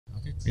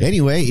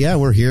Anyway, yeah,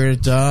 we're here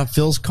at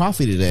Phil's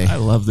Coffee today. I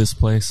love this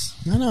place.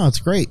 I know, it's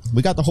great.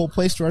 We got the whole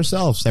place to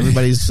ourselves.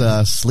 Everybody's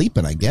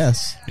sleeping, I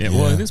guess. Yeah,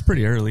 well, it is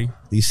pretty early.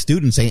 These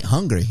students ain't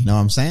hungry. You know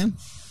what I'm saying?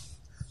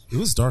 It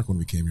was dark when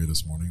we came here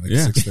this morning, like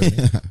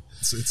 6:30.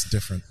 It's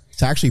different.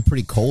 It's actually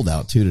pretty cold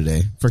out, too,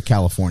 today, for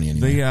California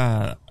anyway.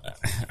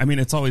 I mean,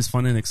 it's always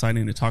fun and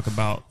exciting to talk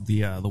about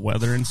the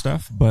weather and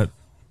stuff, but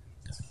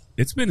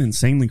it's been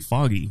insanely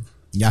foggy.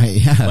 Yeah.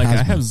 Like,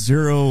 I have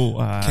zero...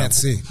 Can't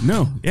see.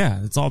 No,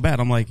 yeah, it's all bad.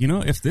 I'm like,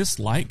 if this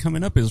light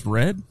coming up is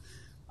red,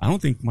 I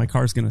don't think my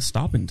car's going to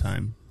stop in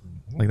time.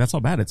 Like, that's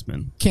how bad it's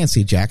been. Can't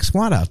see jack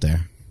squat out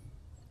there.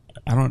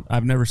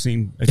 I've never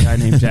seen a guy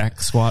named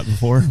Jack squat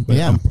before, but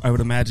Yeah. I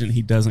would imagine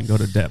he doesn't go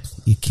to depth.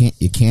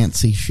 You can't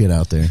see shit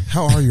out there.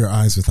 How are your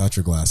eyes without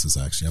your glasses,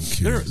 actually? I'm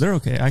curious. They're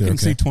okay. I can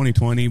see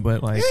 20/20,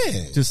 but like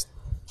just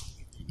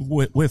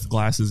with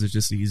glasses, it's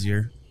just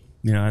easier.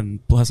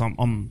 And plus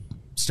I'm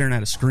staring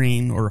at a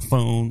screen or a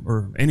phone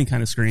or any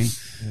kind of screen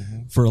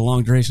for a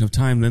long duration of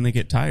time, then they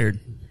get tired.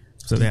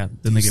 So then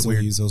they get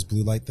weird. Use those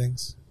blue light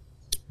things?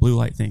 Blue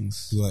light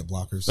things. Blue light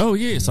blockers? Oh,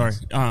 yeah, sorry.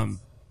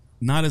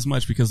 Not as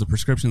much because the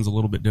prescription's a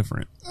little bit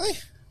different. Okay.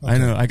 I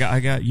know. I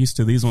got used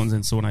to these ones,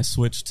 and so when I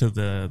switched to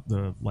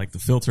the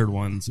filtered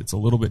ones, it's a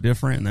little bit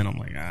different. And then I'm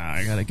like,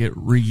 I gotta get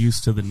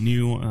reused to the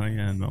new,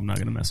 and I'm not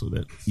gonna mess with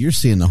it. You're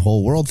seeing the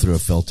whole world through a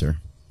filter.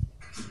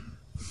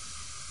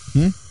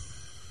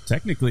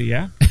 Technically,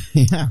 yeah.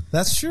 Yeah,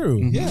 That's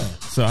true. Yeah.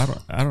 So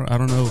I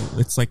don't know.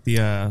 It's like the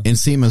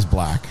Nsima's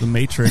black. the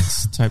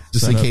Matrix type.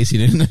 Just setup. in case you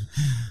didn't. Are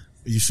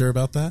you sure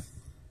about that?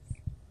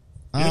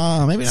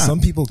 Maybe not. Some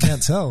people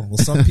can't tell. Well,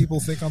 some people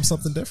think I'm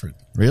something different.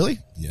 Really?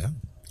 Yeah.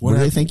 What do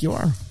they think you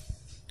are?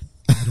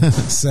 I don't want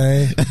to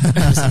say. I'm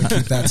just going to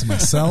keep that to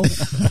myself.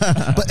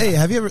 But hey,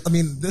 have you ever,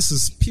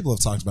 people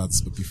have talked about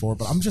this before,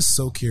 but I'm just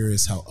so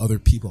curious how other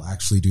people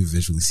actually do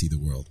visually see the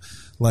world.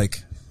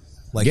 Like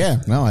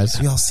Yeah, no,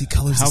 we all see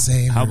colors the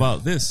same. How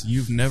about this?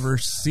 You've never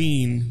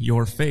seen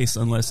your face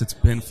unless it's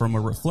been from a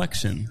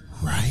reflection.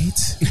 Right?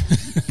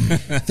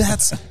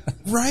 That's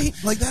right.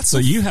 Like that's So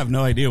you have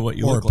no idea what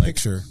you or look a like.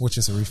 picture, which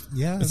is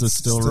It's a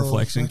still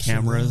reflection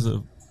camera yeah. as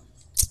a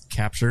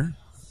capture.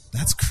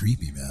 That's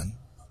creepy, man.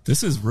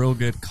 This is real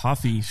good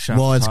coffee shop.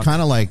 Well, it's talk.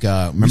 kind of like We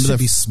remember should the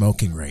be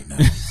smoking right now.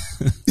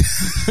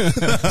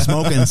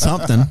 smoking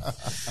something.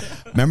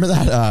 Remember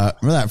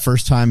that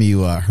first time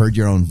you heard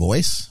your own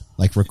voice,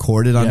 like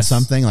recorded on Yes.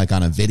 something, like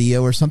on a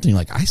video or something. You're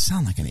like, I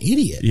sound like an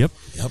idiot. Yep.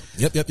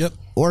 Yep.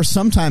 Or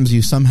sometimes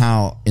you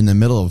somehow, in the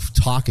middle of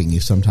talking, you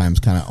sometimes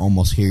kind of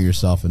almost hear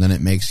yourself, and then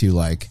it makes you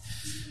like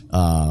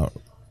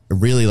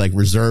really like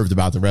reserved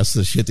about the rest of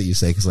the shit that you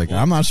say, because like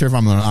I'm not sure if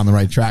I'm on the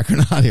right track or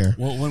not here.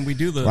 Well, when we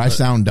do I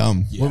sound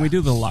dumb. when we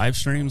do the live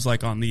streams,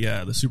 like on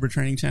the Super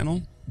Training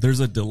channel, there's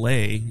a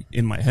delay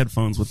in my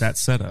headphones with that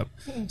setup,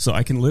 so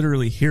I can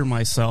literally hear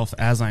myself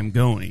as I'm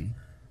going.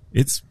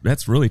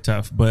 That's really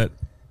tough. But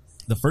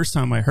the first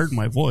time I heard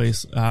my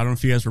voice, I don't know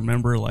if you guys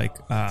remember, like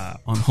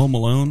on Home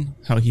Alone,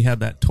 how he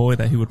had that toy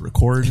that he would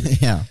record.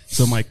 Yeah.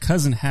 So my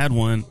cousin had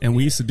one, and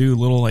we used to do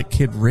little like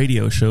kid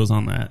radio shows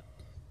on that.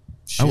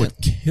 I would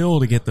kill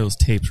to get those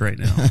tapes right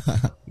now.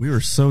 We were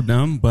so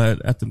dumb,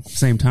 but at the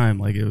same time,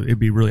 like it'd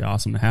be really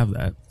awesome to have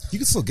that. You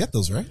can still get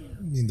those, right?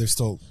 I mean, they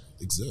still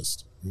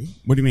exist. Right?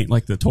 What do you mean,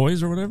 like the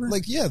toys or whatever?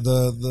 Like, yeah,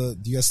 do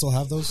you guys still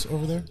have those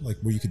over there? Like,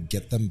 where you could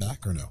get them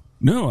back or no?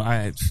 No,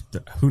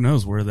 who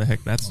knows where the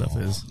heck that stuff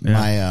is.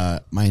 Yeah.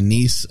 My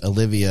niece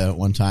Olivia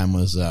one time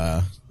was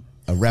a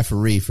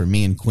referee for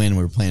me and Quinn.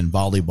 We were playing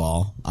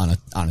volleyball on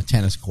a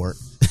tennis court,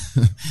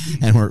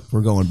 and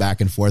we're going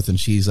back and forth, and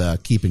she's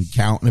keeping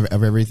count of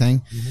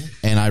everything.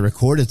 And I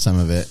recorded some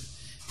of it,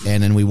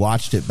 and then we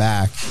watched it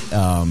back.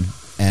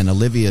 And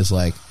Olivia's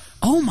like,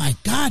 "Oh my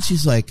God!"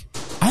 She's like,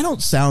 "I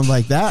don't sound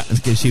like that,"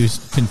 because she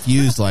was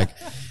confused. Like,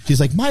 she's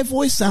like, "My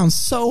voice sounds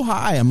so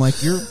high." I'm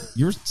like, "You're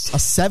a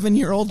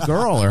 7-year-old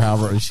girl," or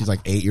however. She's like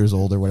 8 years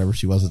old or whatever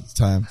she was at the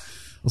time.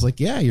 I was like,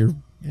 "Yeah,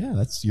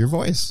 that's your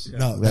voice.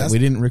 No, we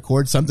didn't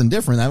record something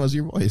different. That was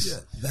your voice." Yeah,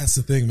 that's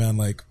the thing, man.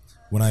 Like,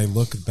 when I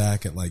look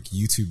back at like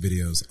YouTube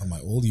videos on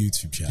my old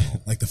YouTube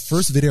channel, like the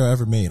first video I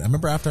ever made, I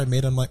remember after I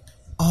made it, I'm like,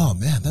 oh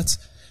man, that's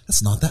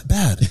not that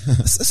bad.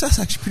 That's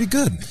actually pretty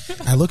good.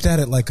 I looked at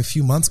it like a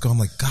few months ago. I'm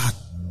like, God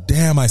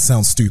damn, I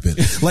sound stupid.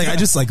 Like, I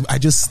just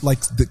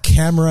like the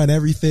camera and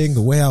everything,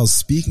 the way I was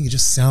speaking, it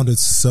just sounded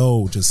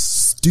so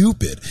just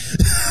stupid.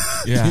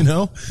 Yeah. You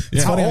know?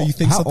 It's funny how you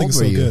think something's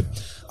so old were you? good.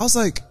 I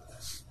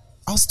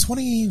was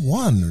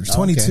 21 or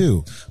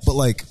 22, but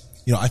like,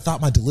 you know, I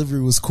thought my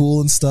delivery was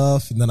cool and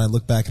stuff, and then I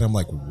look back and I'm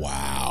like,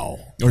 wow.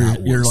 Or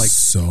you're like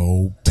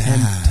so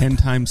bad. 10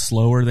 times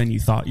slower than you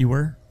thought you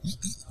were.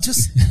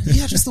 Just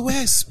the way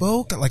I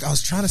spoke. Like, I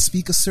was trying to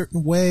speak a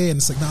certain way, and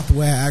it's like not the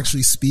way I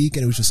actually speak.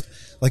 And it was just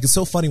like, it's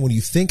so funny when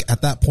you think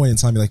at that point in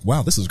time, you're like,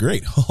 wow, this is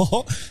great.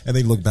 And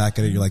then you look back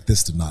at it, you're like,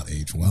 this did not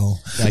age well.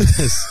 Like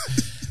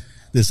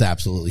this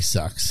absolutely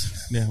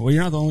sucks. Yeah, well,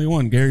 you're not the only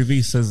one. Gary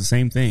Vee says the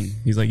same thing.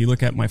 He's like, you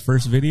look at my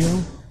first video,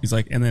 he's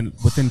like, and then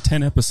within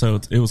 10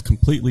 episodes, it was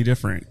completely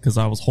different because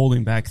I was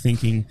holding back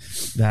thinking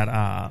that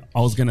I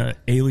was going to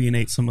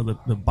alienate some of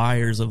the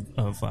buyers of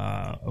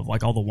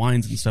like all the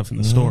wines and stuff in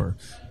the store.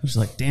 Which is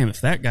like, damn,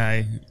 if that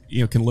guy,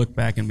 can look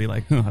back and be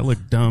like, huh, I look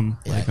dumb.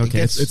 Yeah, like,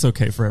 okay, it's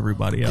okay for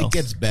everybody else. It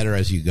gets better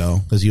as you go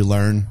because you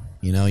learn,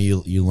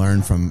 you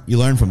learn from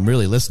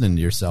really listening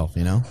to yourself,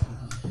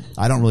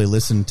 I don't really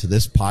listen to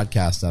this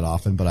podcast that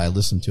often, but I have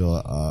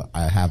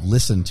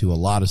listened to a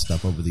lot of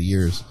stuff over the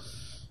years,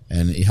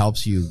 and it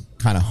helps you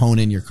kind of hone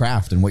in your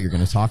craft and what you're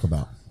going to talk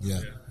about.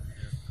 Yeah.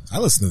 I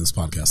listen to this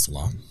podcast a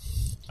lot.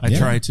 I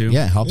try to.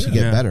 Yeah, it helps you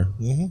get better.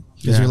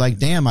 Because you're like,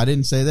 damn, I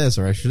didn't say this,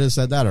 or I should have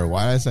said that, or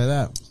why did I say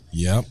that?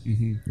 Yep.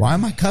 Why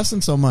am I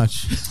cussing so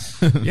much?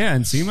 Yeah,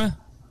 Nsima?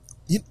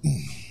 We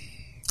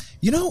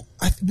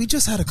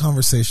just had a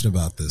conversation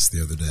about this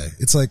the other day.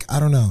 It's like, I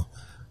don't know.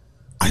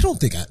 I don't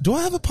think do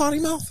I have a potty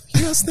mouth?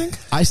 You guys think?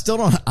 I still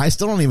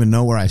don't even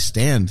know where I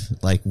stand,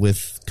 like,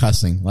 with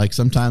cussing. Like,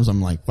 sometimes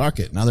I'm like, fuck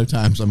it. And other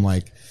times I'm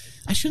like,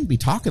 I shouldn't be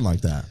talking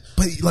like that.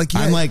 But like,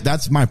 I'm like,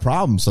 that's my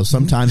problem. So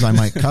sometimes I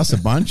might cuss a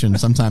bunch and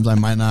sometimes I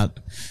might not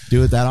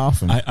do it that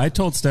often. I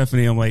told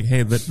Stephanie, I'm like,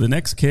 hey, the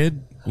next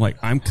kid, like,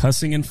 I'm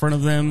cussing in front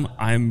of them.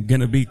 I'm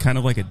going to be kind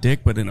of like a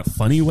dick, but in a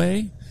funny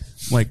way.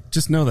 Like,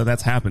 just know that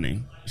that's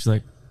happening. She's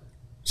like,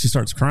 she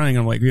starts crying.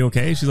 I'm like, are you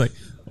okay? She's like,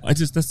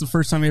 that's the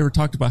first time I ever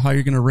talked about how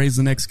you're going to raise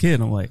the next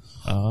kid. I'm like,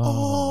 okay.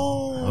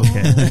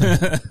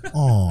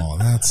 Oh,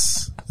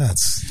 that's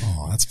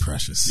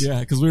precious.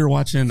 Yeah. Cause we were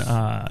watching,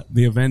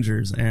 the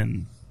Avengers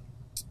and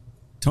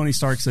Tony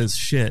Stark says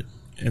shit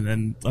and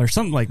then, or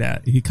something like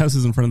that. He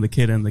cusses in front of the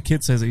kid and the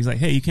kid says it. He's like,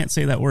 hey, you can't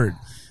say that word.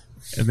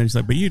 And then she's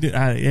like, but you did.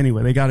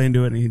 Anyway, they got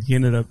into it and he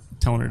ended up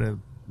telling her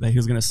that he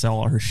was going to sell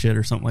all her shit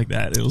or something like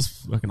that. It was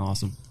fucking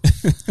awesome.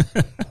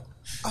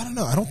 I don't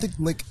know. I don't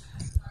think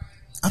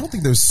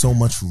there's so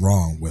much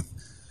wrong with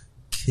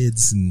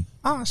kids and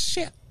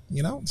shit.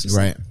 It's just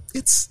right.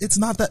 It's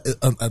not that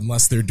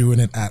unless they're doing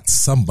it at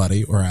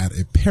somebody or at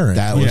a parent.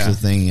 That was the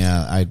thing.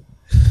 Yeah, I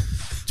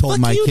told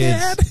my kids.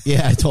 Dad.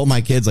 Yeah, I told my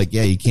kids, like,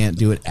 yeah, you can't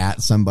do it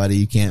at somebody.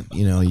 You can't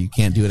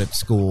do it at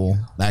school.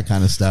 That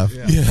kind of stuff.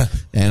 Yeah.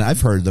 And I've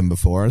heard them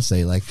before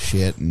say like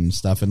shit and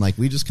stuff, and like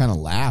we just kind of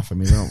laugh. I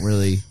mean, we don't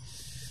really.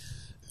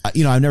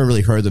 I've never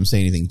really heard them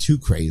say anything too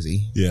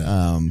crazy.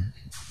 Yeah.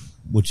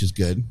 Which is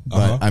good,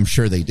 but I'm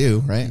sure they do,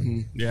 right?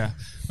 Mm-hmm. Yeah.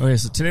 Okay,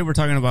 so today we're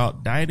talking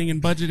about dieting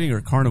and budgeting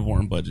or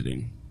carnivore and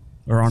budgeting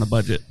or on a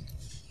budget.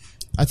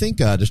 I think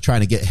just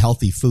trying to get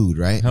healthy food,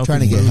 right? Healthy trying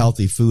to food. get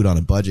healthy food on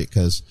a budget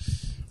because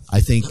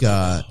I think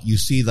you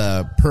see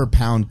the per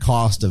pound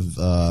cost of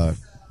a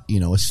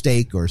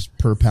steak or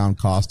per pound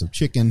cost of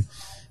chicken,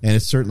 and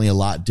it's certainly a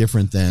lot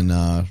different than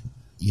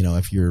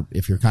if you're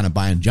kind of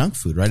buying junk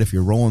food, right? If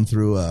you're rolling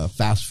through a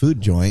fast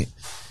food joint,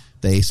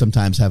 they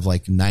sometimes have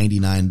like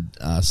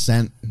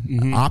 99-cent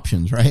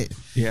options, right?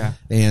 Yeah.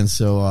 And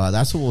so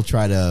that's what we'll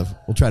try to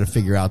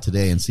figure out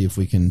today and see if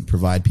we can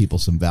provide people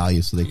some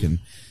value so they can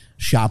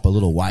shop a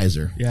little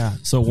wiser. Yeah.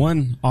 So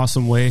one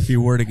awesome way, if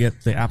you were to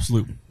get the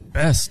absolute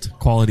best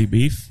quality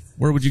beef,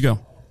 where would you go?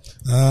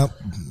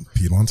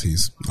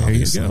 Piedmontese. There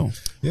Obviously. you go.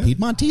 Yeah.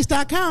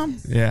 Piedmontese.com.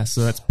 Yeah,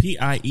 so that's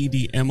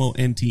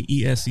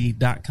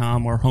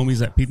PIEDMONTESE.com or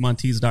homies at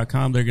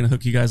Piedmontese.com. They're going to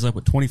hook you guys up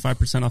with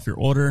 25% off your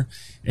order.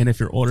 And if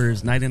your order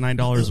is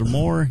 $99 or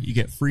more, you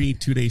get free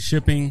 2-day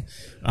shipping.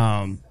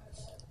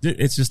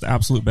 It's just the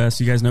absolute best.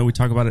 You guys know we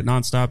talk about it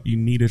nonstop. You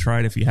need to try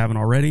it if you haven't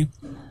already.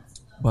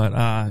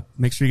 But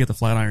make sure you get the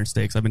flat iron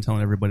steaks. I've been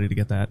telling everybody to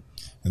get that.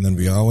 And then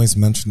we always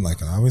mention,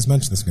 like I always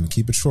mention this, I'm going to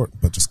keep it short,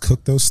 but just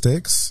cook those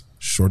steaks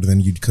shorter than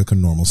you'd cook a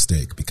normal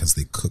steak because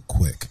they cook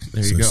quick.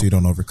 There you go. So you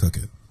don't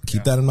overcook it.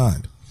 Keep that in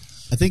mind.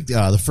 I think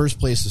the first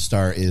place to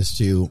start is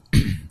to,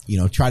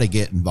 try to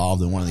get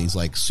involved in one of these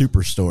like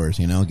superstores,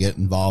 get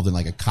involved in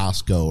like a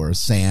Costco or a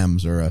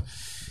Sam's I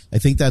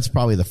think that's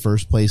probably the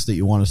first place that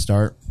you want to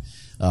start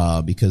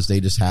because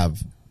they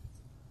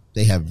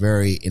have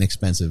very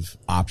inexpensive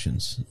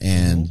options.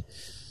 And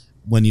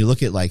when you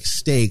look at like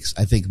steaks,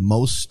 I think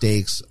most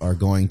steaks are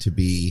going to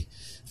be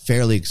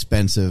fairly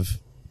expensive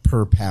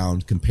per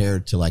pound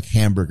compared to like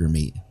hamburger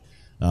meat.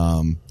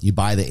 You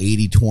buy the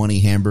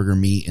 80-20 hamburger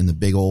meat in the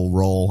big old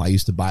roll. I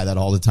used to buy that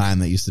all the time.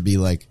 That used to be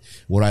like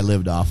what I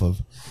lived off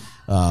of.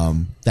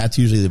 That's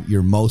usually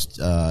your most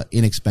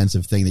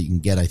inexpensive thing that you can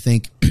get. I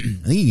think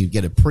you can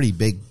get a pretty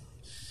big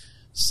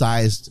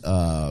sized.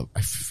 I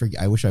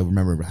wish I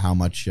remember how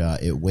much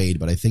it weighed,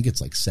 but I think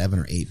it's like $7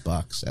 or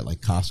 $8 at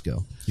like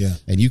Costco. Yeah,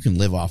 and you can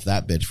live off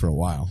that bitch for a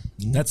while.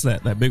 That's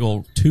that big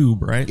old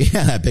tube, right?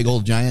 Yeah, that big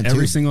old giant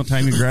Every tube. single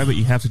time you grab it,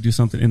 you have to do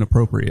something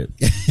inappropriate.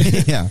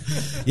 Yeah.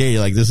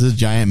 You're like, this is a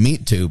giant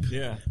meat tube.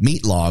 Yeah.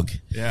 Meat log.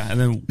 Yeah, and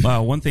then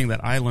one thing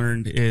that I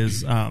learned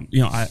is,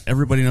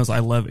 everybody knows I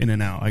love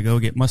In-N-Out. I go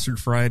get mustard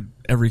fried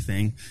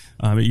everything.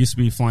 It used to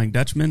be Flying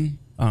Dutchman.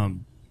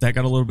 That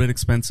got a little bit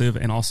expensive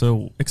and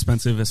also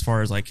expensive as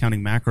far as like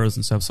counting macros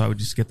and stuff. So I would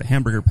just get the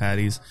hamburger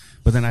patties,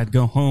 but then I'd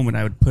go home and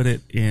I would put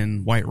it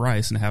in white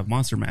rice and have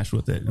Monster Mash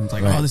with it. And it's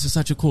like, right. Oh, this is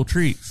such a cool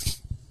treat.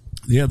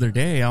 the other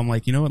day, I'm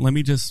like, you know what? Let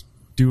me just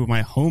do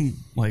my home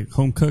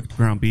cooked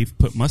ground beef,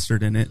 put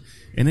mustard in it,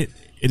 and it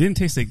didn't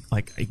taste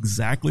like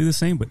exactly the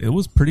same, but it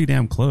was pretty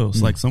damn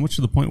close. Like so much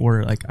to the point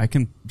where like I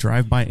can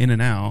drive by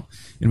In-N-Out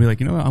and be like,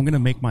 you know what, I'm going to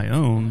make my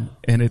own.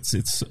 And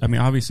it's I mean,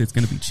 obviously it's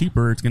going to be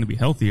cheaper. It's going to be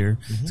healthier.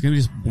 It's going to be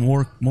just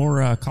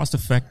more cost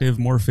effective,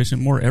 more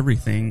efficient, more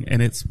everything.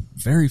 And it's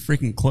very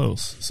freaking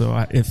close.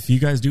 So if you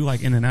guys do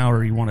like In-N-Out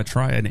or you want to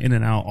try an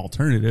In-N-Out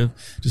alternative,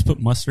 just put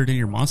mustard in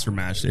your Monster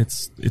Mash.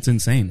 It's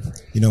insane.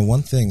 You know,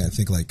 one thing I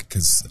think, like,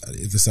 because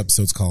this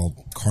episode's called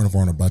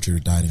Carnivore on a Budget or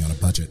Dieting on a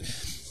Budget.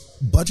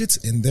 Budget's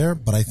in there,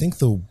 but I think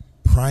the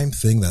prime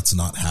thing that's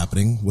not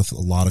happening with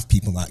a lot of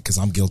people, because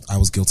I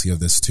was guilty of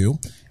this too,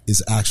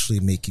 is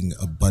actually making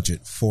a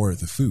budget for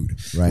the food.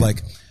 Right.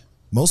 Like,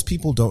 most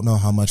people don't know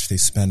how much they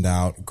spend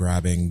out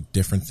grabbing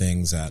different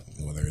things at,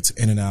 whether it's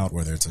In-N-Out,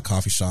 whether it's at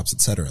coffee shops,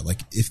 etc.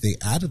 Like, if they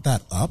added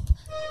that up,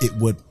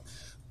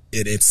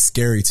 it's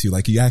scary too.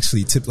 Like, you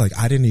actually like,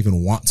 I didn't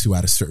even want to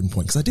at a certain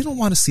point because I didn't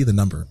want to see the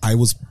number. I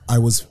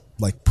was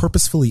like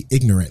purposefully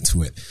ignorant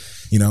to it,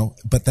 you know.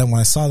 But then when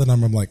I saw the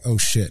number, I'm like, oh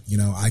shit, you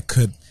know, I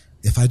could,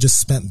 if I just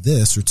spent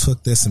this or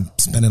took this and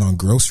spent it on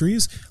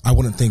groceries, I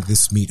wouldn't think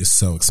this meat is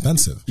so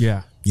expensive.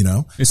 Yeah, you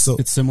know,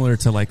 it's similar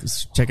to like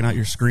checking out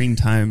your screen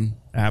time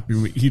app.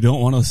 You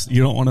don't want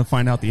to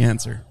find out the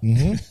answer.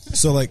 Mm-hmm.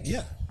 So like,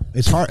 yeah.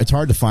 It's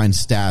hard to find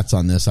stats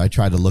on this. I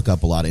tried to look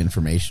up a lot of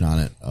information on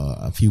it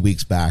a few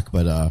weeks back,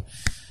 but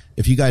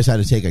if you guys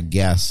had to take a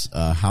guess,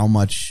 how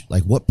much,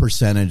 like, what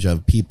percentage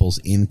of people's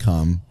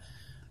income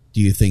do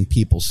you think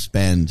people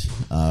spend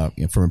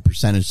from a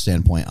percentage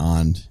standpoint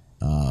on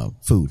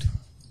food?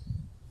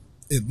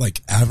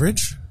 Like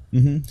average?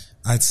 Mm-hmm.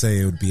 I'd say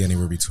it would be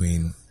anywhere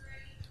between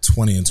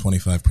 20 and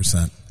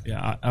 25%.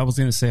 Yeah, I was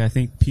going to say I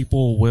think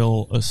people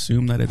will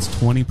assume that it's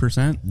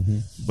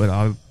 20%, but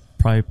I'll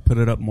probably put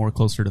it up more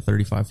closer to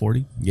 35,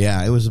 40.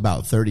 Yeah, it was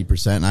about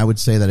 30%. And I would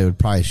say that it would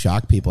probably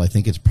shock people. I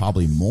think it's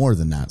probably more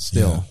than that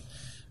still. Yeah.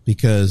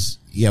 Because,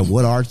 yeah,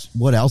 what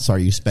else are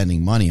you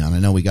spending money on? I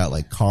know we got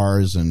like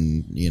cars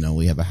and, you know,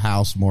 we have a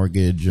house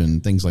mortgage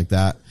and things like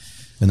that.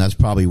 And that's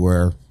probably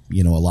where,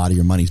 you know, a lot of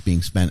your money's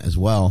being spent as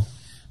well.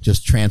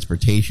 Just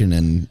transportation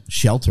and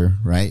shelter,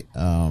 right?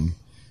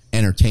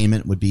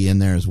 Entertainment would be in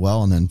there as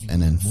well. And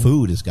then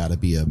food has got to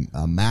be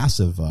a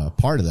massive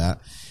part of that.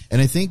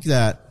 And I think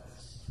that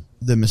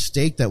the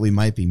mistake that we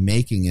might be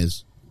making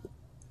is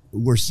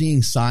we're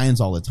seeing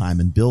signs all the time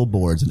and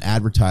billboards and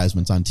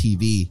advertisements on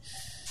TV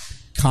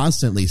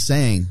constantly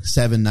saying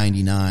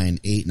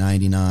 $7.99,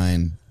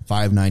 $8.99,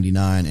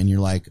 $5.99, and you're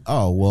like,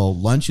 oh, well,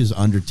 lunch is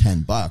under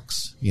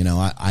 $10. You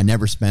know, I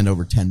never spend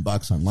over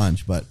 $10 on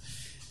lunch, but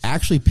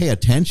actually pay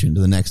attention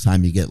to the next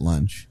time you get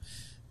lunch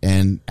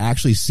and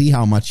actually see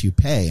how much you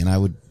pay. And I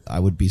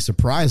would be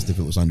surprised if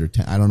it was under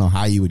 10. I don't know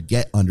how you would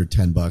get under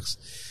 $10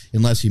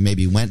 unless you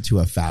maybe went to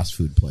a fast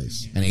food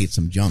place and ate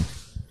some junk.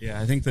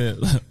 Yeah, I think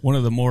that one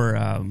of the more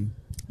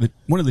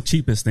one of the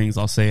cheapest things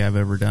I'll say I've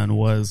ever done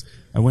was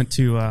I went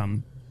to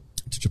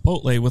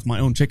Chipotle with my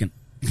own chicken.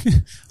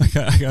 I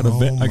got a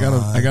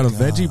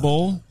veggie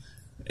bowl,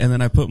 and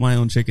then I put my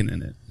own chicken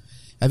in it.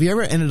 Have you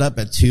ever ended up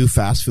at 2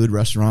 fast food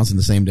restaurants in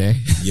the same day?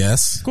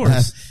 Yes, of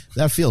course.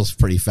 That feels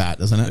pretty fat,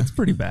 doesn't it? It's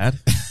pretty bad,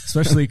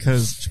 especially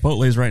because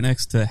Chipotle is right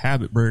next to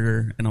Habit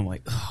Burger, and I'm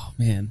like, oh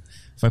man,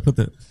 if I put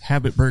the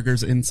Habit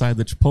Burgers inside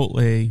the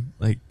Chipotle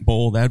like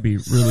bowl, that'd be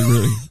really,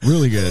 really,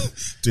 really good.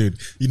 Dude,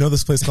 you know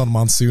this place called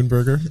Monsoon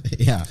Burger?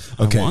 Yeah.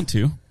 Okay. I want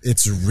to.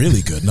 It's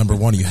really good. Number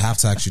one, you have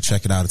to actually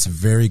check it out. It's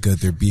very good.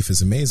 Their beef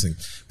is amazing.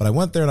 But I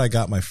went there and I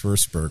got my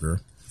first burger,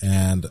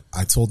 and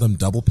I told them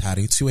double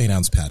patty, 2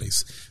 8-ounce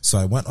patties. So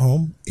I went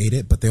home, ate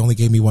it, but they only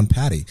gave me 1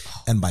 patty.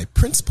 And by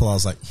principle, I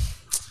was like,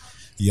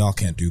 y'all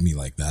can't do me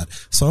like that.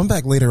 So I'm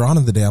back later on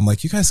in the day. I'm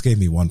like, you guys gave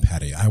me 1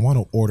 patty. I want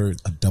to order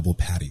a double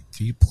patty.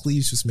 Can you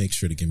please just make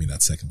sure to give me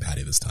that second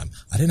patty this time?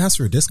 I didn't ask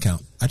for a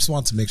discount. I just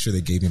wanted to make sure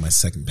they gave me my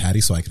second patty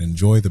so I could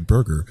enjoy the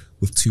burger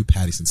with 2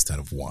 patties instead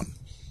of 1.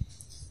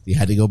 You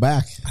had to go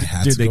back. I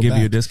had Did to they go give back.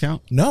 you a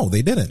discount? No,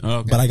 they didn't. Oh,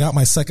 okay. But I got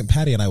my second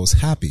patty and I was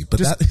happy. But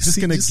just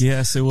going to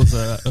guess it was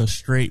a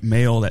straight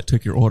male that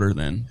took your order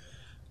then.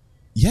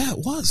 Yeah, it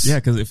was. Yeah,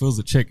 because if it was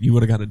a chick, you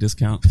would have got a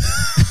discount.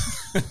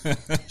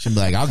 She'd be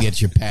like, I'll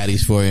get your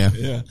patties for you.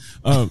 Yeah.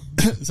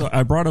 So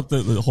I brought up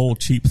the whole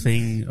cheap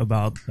thing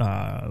about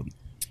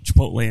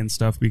Chipotle and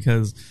stuff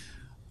because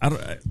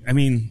I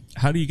mean,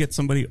 how do you get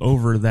somebody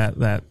over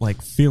that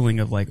like feeling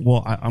of like,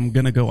 well, I'm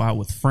going to go out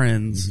with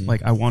friends. Mm-hmm.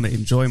 Like I want to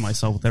enjoy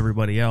myself with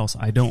everybody else.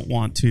 I don't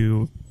want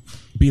to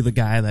be the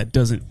guy that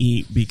doesn't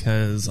eat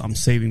because I'm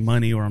saving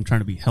money or I'm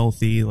trying to be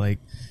healthy. Like,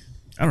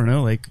 I don't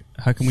know. Like,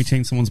 how can we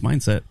change someone's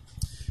mindset?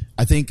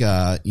 I think,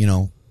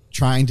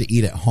 trying to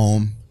eat at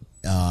home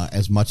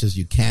as much as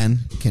you can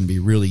be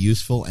really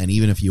useful. And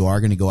even if you are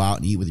going to go out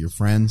and eat with your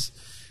friends,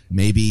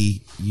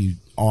 maybe you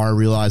are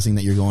realizing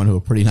that you're going to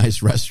a pretty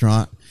nice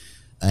restaurant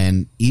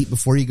and eat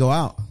before you go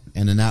out.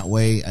 And in that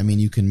way, I mean,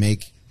 you can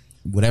make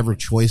whatever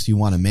choice you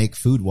want to make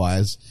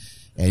food-wise,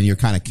 and you're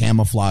kind of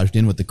camouflaged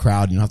in with the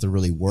crowd. You don't have to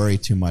really worry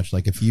too much.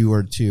 Like if you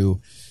were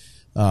to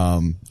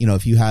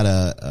If you had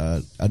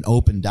an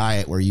open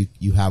diet where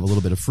you have a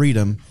little bit of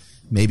freedom,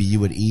 maybe you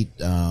would eat,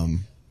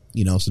 some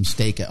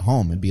steak at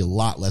home. It'd be a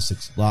lot less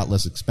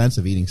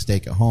expensive eating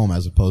steak at home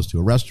as opposed to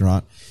a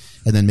restaurant.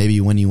 And then maybe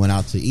when you went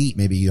out to eat,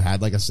 maybe you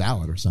had like a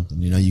salad or something.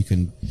 You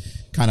can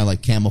kind of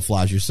like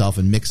camouflage yourself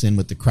and mix in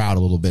with the crowd a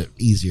little bit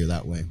easier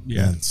that way.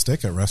 Yeah, and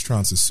steak at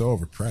restaurants is so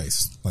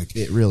overpriced. Like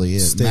it really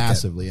is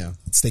massively.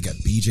 Steak at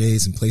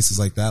BJ's and places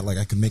like that. Like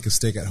I can make a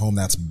steak at home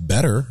that's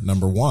better,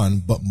 number one,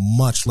 but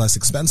much less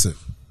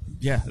expensive.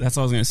 Yeah, that's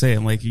what I was gonna say.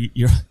 I'm like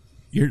you're.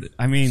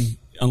 I mean,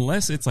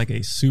 unless it's like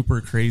a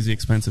super crazy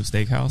expensive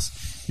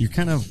steakhouse, you're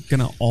kind of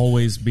gonna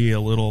always be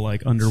a little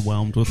like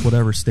underwhelmed with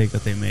whatever steak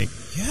that they make.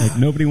 Yeah. Like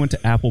nobody went to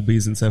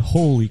Applebee's and said,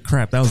 "Holy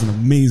crap, that was an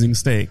amazing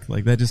steak!"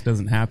 Like that just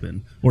doesn't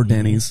happen. Or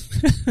Denny's.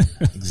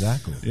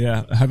 Exactly.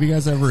 Yeah. Have you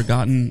guys ever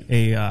gotten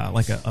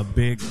a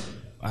big?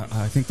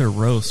 I think they're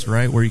roasts,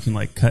 right? Where you can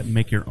like cut and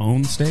make your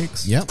own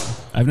steaks. Yep.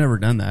 I've never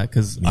done that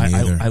because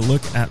I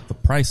look at the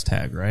price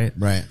tag, right?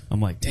 Right. I'm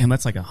like, damn,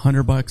 that's like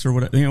 $100 or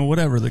whatever,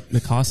 whatever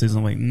the cost is.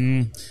 I'm like,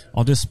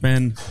 I'll just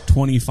spend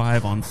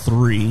 $25 on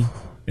 3,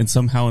 and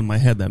somehow in my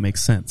head that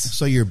makes sense.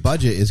 So your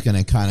budget is going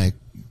to kind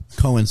of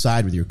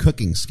coincide with your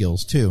cooking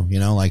skills too.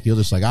 Like you'll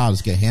just I'll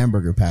just get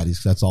hamburger patties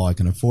because that's all I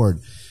can afford.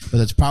 But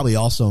that's probably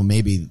also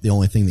maybe the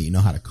only thing that you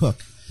know how to cook.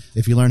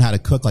 If you learn how to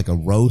cook like a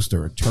roast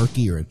or a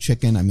turkey or a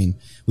chicken, I mean,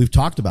 we've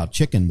talked about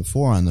chicken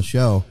before on the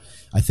show.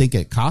 I think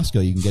at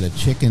Costco you can get a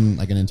chicken,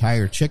 like an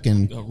entire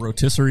chicken, a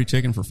rotisserie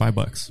chicken for $5.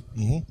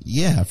 Mm-hmm.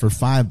 Yeah, for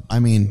 $5. I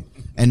mean,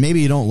 and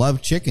maybe you don't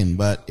love chicken,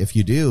 but if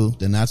you do,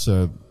 then that's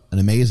an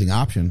amazing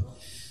option.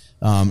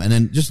 And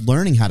then just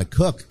learning how to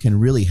cook can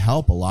really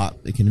help a lot.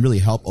 It can really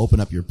help open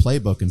up your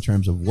playbook in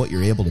terms of what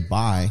you're able to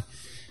buy.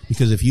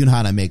 Because if you know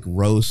how to make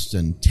roasts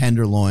and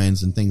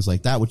tenderloins and things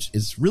like that, which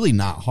is really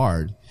not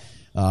hard.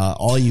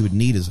 All you would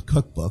need is a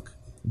cookbook.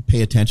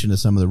 Pay attention to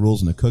some of the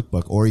rules in the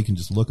cookbook, or you can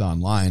just look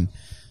online.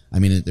 I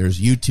mean,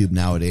 there's YouTube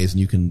nowadays, and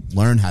you can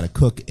learn how to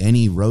cook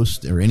any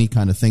roast or any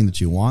kind of thing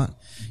that you want.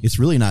 It's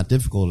really not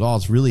difficult at all.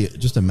 It's really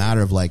just a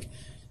matter of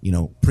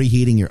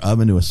preheating your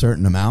oven to a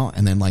certain amount,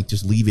 and then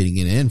just leaving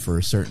it in for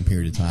a certain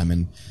period of time.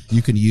 And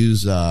you can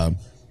use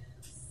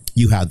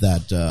you have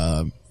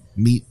that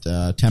meat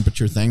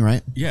temperature thing,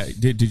 right? Yeah.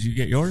 Did you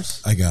get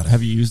yours? I got it.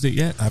 Have you used it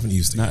yet? I haven't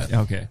used it yet.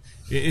 Okay.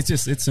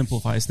 It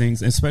simplifies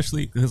things,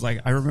 especially because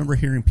I remember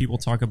hearing people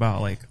talk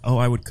about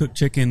I would cook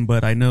chicken,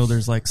 but I know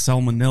there's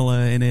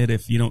salmonella in it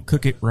if you don't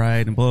cook it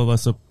right and blah, blah, blah.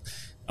 So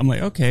I'm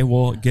like, okay,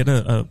 well, get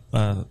a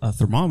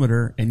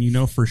thermometer and you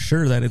know for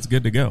sure that it's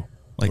good to go.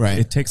 Right.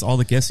 It takes all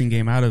the guessing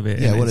game out of it.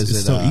 Yeah, and what it's is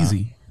it? So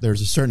easy.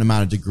 There's a certain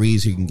amount of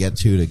degrees you can get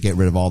to get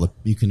rid of all the.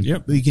 You can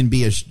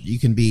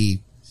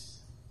be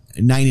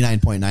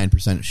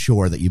 99.9%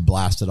 sure that you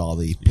blasted all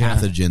the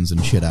pathogens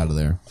and shit out of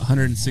there.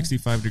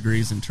 165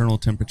 degrees internal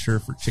temperature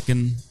for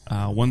chicken,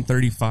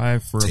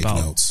 135 for Take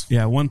about notes.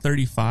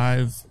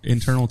 135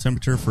 internal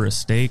temperature for a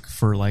steak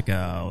for like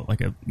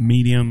a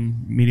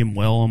medium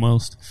well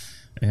almost,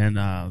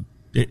 and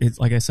it's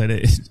like I said,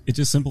 it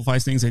just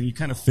simplifies things, and you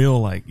kind of feel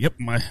like, yep,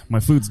 my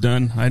food's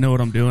done. I know what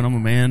I'm doing. I'm a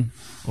man,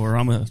 or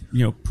I'm a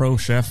pro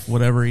chef,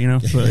 whatever.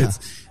 So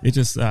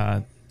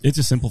it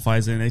just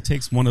simplifies it, and it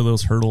takes one of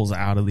those hurdles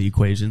out of the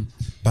equation.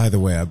 By the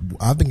way,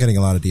 I've been getting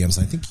a lot of DMs.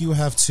 I think you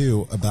have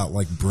too, about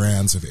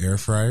brands of air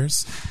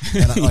fryers.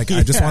 And I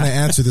just want to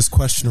answer this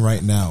question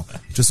right now.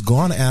 Just go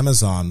on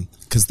Amazon,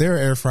 because there are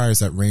air fryers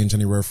that range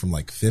anywhere from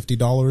 $50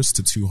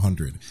 to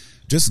 $200.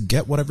 Just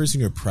get whatever's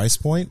in your price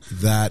point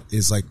that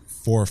is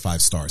 4 or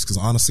 5 stars, because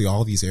honestly,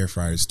 all these air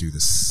fryers do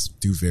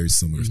very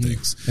similar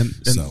things. And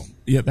so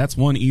yeah, that's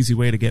one easy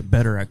way to get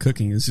better at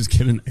cooking is just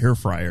get an air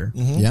fryer.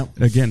 Mm-hmm. Yep.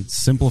 Again,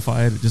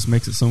 simplify it. It just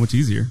makes it so much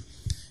easier.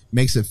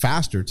 Makes it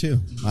faster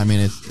too. I mean,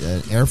 it's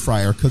an air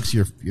fryer cooks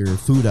your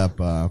food up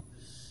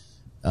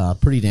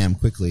pretty damn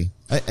quickly.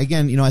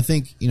 Again, I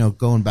think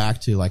going back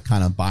to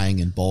kind of buying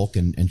in bulk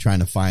and trying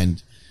to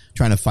find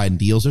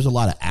deals. There's a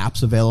lot of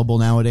apps available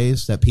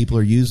nowadays that people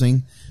are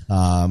using.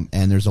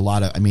 And there's a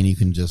lot of, you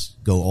can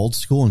just go old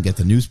school and get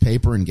the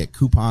newspaper and get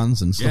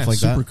coupons and stuff like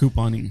that. Super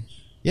couponing.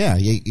 Yeah,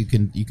 you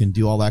can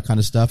do all that kind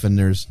of stuff. And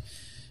there's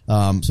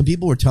some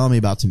people were telling me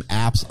about some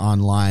apps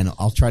online.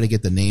 I'll try to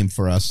get the name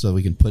for us so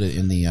we can put it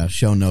in the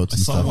show notes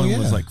and stuff. One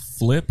was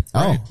Flip.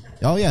 Right?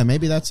 Oh yeah,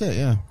 maybe that's it.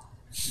 Yeah,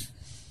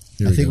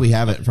 I think we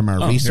have it from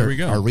our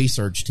our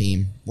research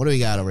team. What do we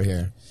got over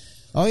here?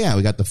 Oh yeah,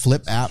 we got the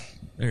Flip app.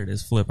 There it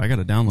is, Flip. I got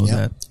to download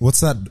that. What's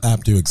that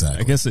app do exactly?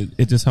 I guess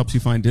it just helps you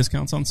find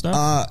discounts on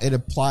stuff. It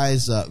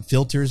applies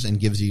filters and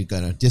gives you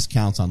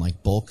discounts on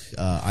bulk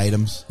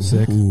items.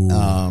 Sick. Ooh.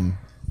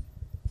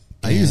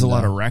 I use a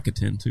lot of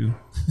Rakuten too.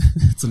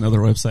 It's another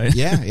website.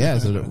 Yeah.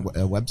 Is it a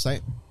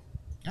website?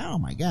 Oh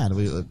my God,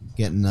 we're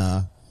getting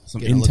some intel.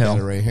 Look at it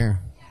intel right here.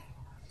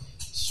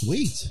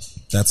 Sweet.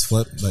 That's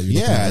Flip. That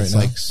you're looking at it's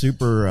right now?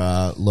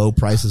 Super low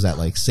prices at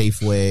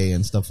Safeway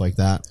and stuff like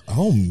that.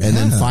 Oh man! And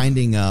then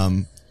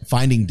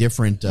finding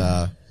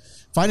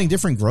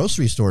different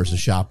grocery stores to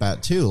shop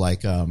at too.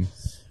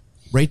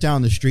 right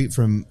down the street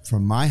from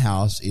my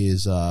house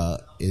is a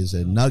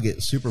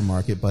Nugget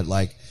supermarket, but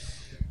like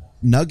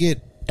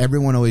Nugget,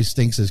 everyone always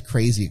thinks is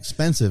crazy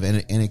expensive,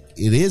 and it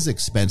is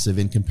expensive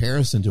in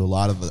comparison to a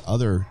lot of the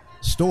other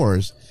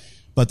stores,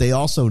 but they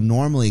also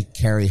normally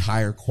carry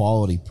higher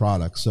quality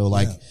products. So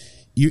like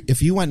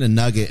if you went to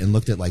Nugget and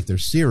looked at like their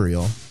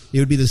cereal, it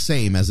would be the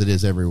same as it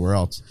is everywhere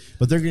else,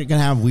 but they're going to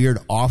have weird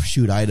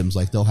offshoot items.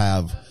 Like they'll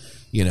have,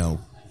 you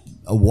know,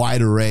 a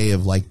wide array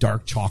of like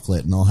dark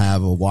chocolate, and they'll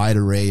have a wide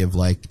array of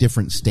like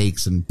different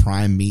steaks and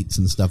prime meats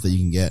and stuff that you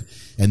can get.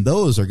 And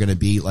those are going to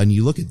be, and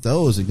you look at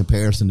those in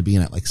comparison to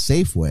being at like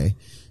Safeway,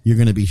 you're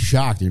going to be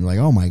shocked. You're like,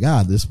 oh my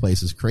God, this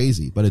place is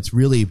crazy. But it's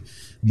really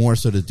more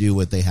so to do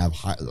with they have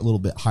a little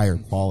bit higher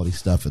quality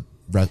stuff at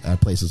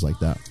places like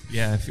that.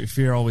 Yeah, if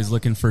you're always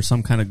looking for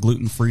some kind of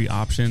gluten-free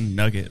option,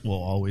 Nugget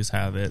will always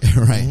have it.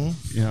 Right.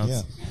 Mm-hmm. You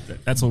know,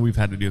 that's what we've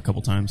had to do a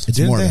couple times. It's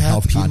more of a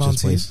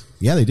health-conscious place.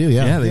 Yeah, they do.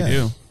 Yeah, they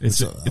do.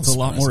 It's a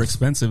lot more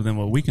expensive than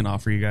what we can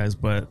offer you guys,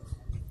 but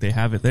they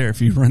have it there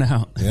if you run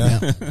out.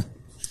 Yeah.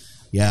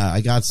 Yeah,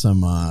 I got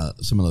some of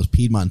those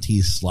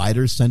Piedmontese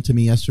sliders sent to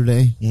me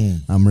yesterday.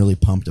 I'm really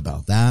pumped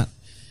about that.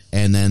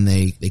 And then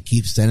they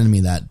keep sending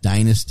me that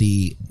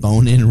Dynasty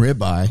bone-in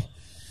ribeye,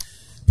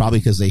 probably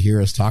because they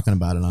hear us talking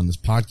about it on this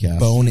podcast.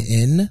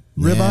 Bone-in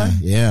ribeye?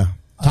 Yeah.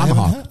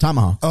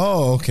 Tomahawk.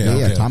 Oh, okay.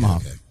 Yeah, okay,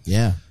 tomahawk. Okay.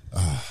 Yeah.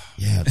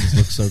 Yeah, it just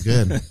looks so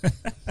good.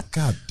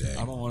 God dang.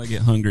 I don't want to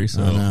get hungry,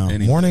 so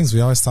anyway. Mornings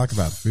we always talk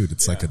about food.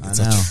 It's like it's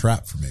a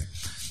trap for me.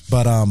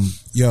 But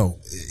yo,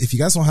 if you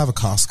guys don't have a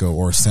Costco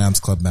or a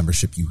Sam's Club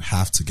membership, you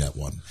have to get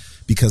one.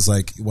 Because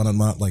like when I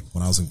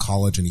was in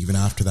college, and even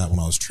after that when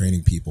I was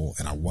training people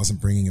and I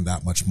wasn't bringing in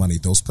that much money,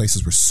 those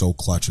places were so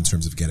clutch in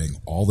terms of getting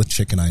all the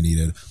chicken I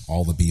needed,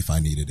 all the beef I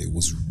needed. It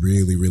was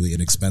really, really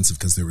inexpensive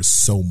because there was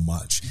so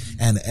much.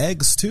 And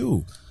eggs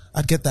too.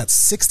 I'd get that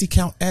 60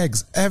 count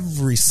eggs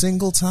every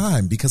single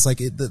time because like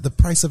the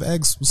price of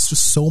eggs was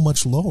just so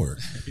much lower.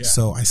 Yeah.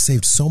 So I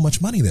saved so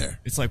much money there.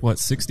 It's like what,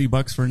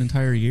 $60 for an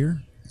entire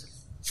year?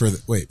 For a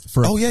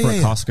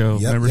Costco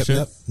membership.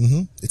 Yep.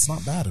 Mm-hmm. It's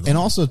not bad at all. And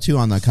also too,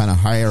 on the kind of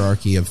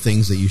hierarchy of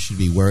things that you should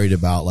be worried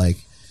about, like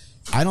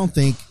I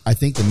think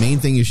the main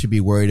thing you should be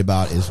worried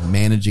about is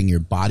managing your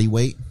body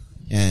weight,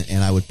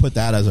 and I would put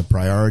that as a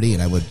priority,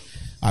 and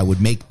I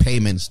would make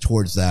payments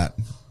towards that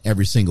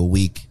every single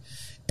week.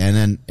 And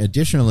then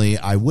additionally,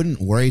 I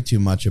wouldn't worry too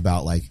much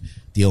about like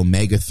the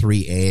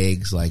omega-3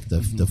 eggs, like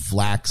the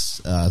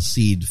flax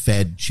seed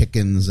fed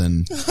chickens,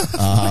 and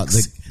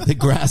the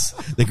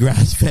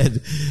grass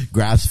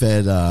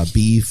fed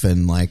beef,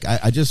 and like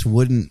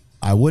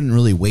I wouldn't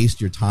really waste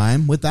your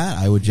time with that.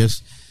 I would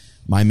just,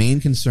 my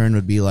main concern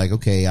would be like,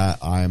 okay,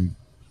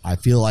 I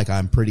feel like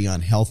I'm pretty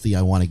unhealthy.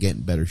 I want to get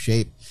in better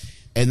shape.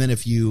 And then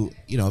if you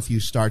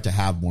start to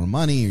have more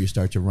money, or you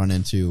start to run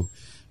into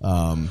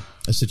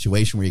a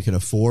situation where you can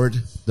afford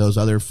those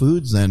other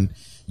foods, then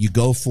you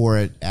go for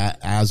it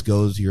as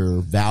goes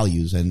your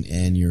values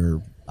and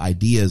your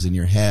ideas in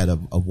your head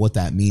of what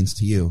that means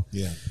to you.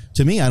 Yeah.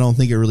 To me, I don't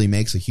think it really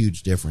makes a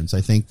huge difference.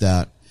 I think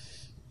that,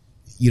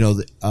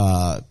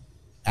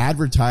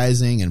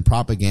 advertising and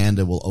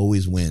propaganda will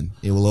always win.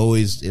 It'll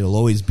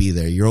always be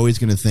there. You're always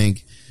going to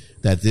think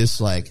that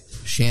this like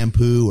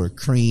shampoo or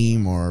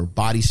cream or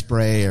body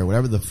spray or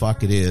whatever the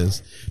fuck it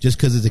is, just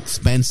because it's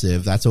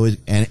expensive, that's always,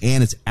 and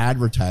it's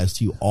advertised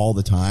to you all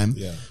the time.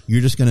 Yeah.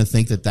 You're just going to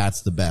think that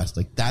that's the best.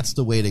 Like that's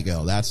the way to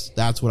go.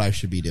 That's what I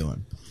should be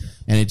doing.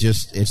 And it's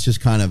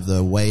just kind of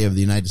the way of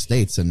the United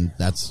States, and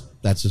that's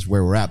just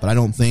where we're at. But I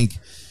don't think,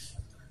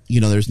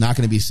 there's not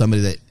going to be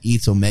somebody that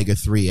eats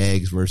omega-3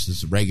 eggs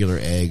versus regular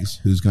eggs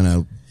who's going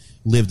to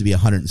live to be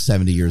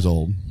 170 years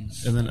old.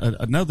 And then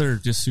another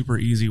just super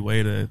easy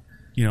way to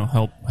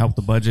help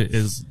the budget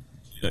is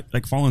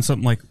like following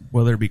something like,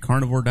 whether it be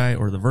carnivore diet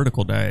or the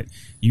vertical diet,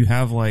 you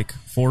have like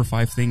 4 or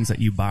 5 things that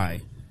you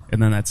buy,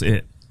 and then that's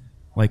it.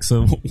 Like,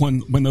 so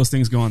when those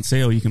things go on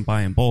sale, you can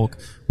buy in bulk,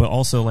 but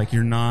also like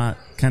you're not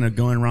kind of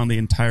going around the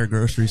entire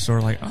grocery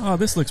store like, oh,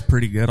 this looks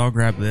pretty good, I'll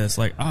grab this.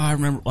 Like, oh, I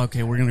remember,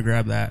 okay, we're going to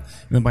grab that.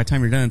 And then by the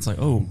time you're done, it's like,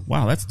 oh,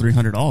 wow, that's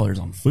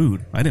 $300 on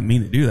food. I didn't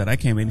mean to do that. I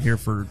came in here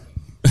for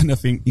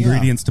enough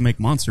ingredients to make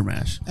Monster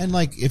Mash. And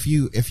like if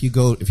you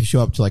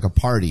show up to like a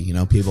party,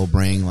 people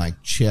bring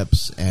like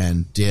chips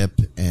and dip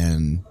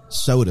and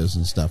sodas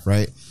and stuff,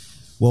 right?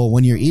 Well,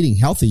 when you're eating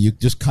healthy, you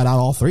just cut out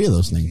all 3 of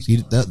those things.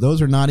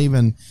 Those are not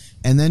even,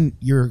 and then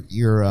you're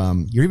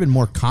even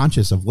more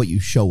conscious of what you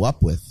show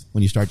up with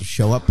when you start to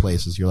show up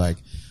places. You're like,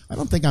 I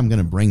don't think I'm going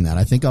to bring that.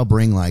 I think I'll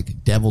bring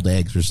like deviled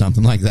eggs or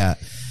something like that.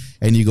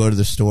 And you go to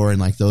the store and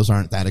like those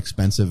aren't that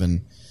expensive,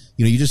 and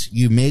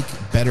you make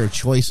better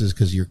choices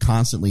because you're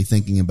constantly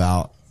thinking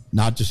about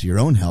not just your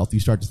own health.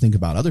 You start to think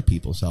about other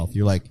people's health.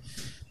 You're like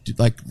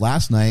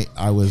last night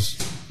I was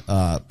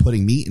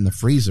putting meat in the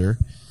freezer,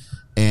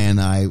 and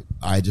I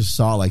just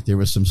saw like there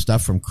was some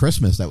stuff from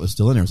Christmas that was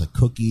still in there. It was like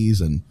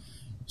cookies and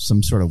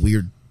some sort of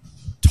weird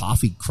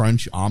toffee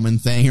crunch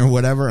almond thing or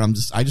whatever.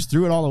 I just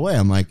threw it all away.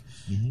 I'm like,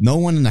 no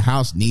one in the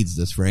house needs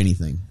this for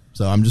anything,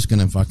 so I'm just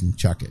gonna fucking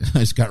chuck it. I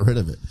just got rid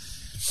of it.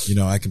 You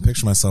know, I can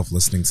picture myself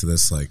listening to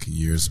this like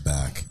years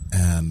back,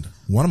 and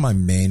one of my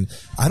main,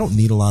 I don't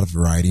need a lot of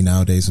variety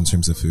nowadays in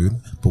terms of food,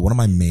 but one of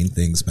my main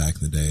things back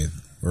in the day,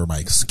 or my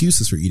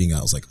excuses for eating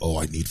out, was like, oh,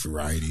 I need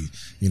variety.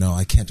 You know,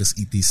 I can't just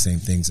eat these same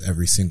things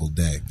every single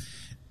day.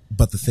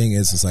 But the thing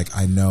is like,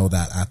 I know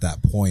that at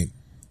that point,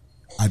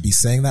 I'd be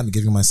saying that and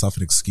giving myself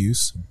an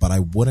excuse, but I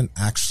wouldn't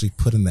actually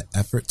put in the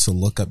effort to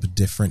look up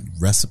different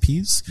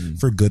recipes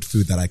for good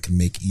food that I can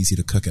make easy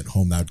to cook at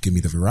home that would give me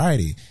the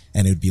variety,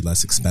 and it would be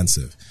less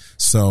expensive.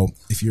 So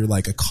if you're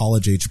like a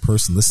college age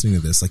person listening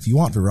to this, like, if you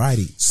want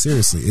variety,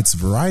 seriously,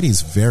 variety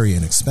is very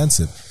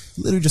inexpensive.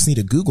 You literally just need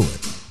to Google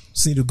it.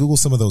 Just need to Google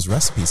some of those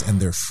recipes, and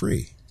they're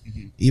free.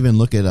 Even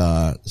look at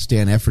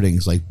Stan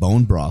Efferding's like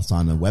bone broths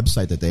on the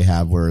website that they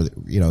have, where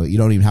you know you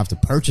don't even have to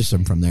purchase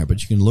them from there,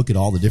 but you can look at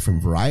all the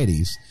different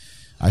varieties.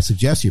 I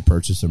suggest you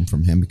purchase them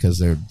from him because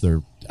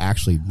they're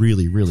actually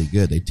really, really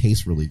good. They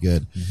taste really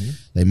good.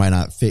 They might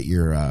not fit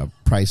your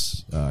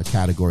price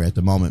category at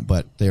the moment,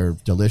 but they're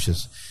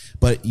delicious.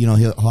 But you know,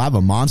 he'll have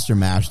a monster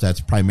mash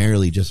that's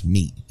primarily just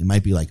meat. It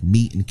might be like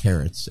meat,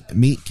 carrots,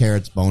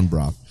 bone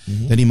broth.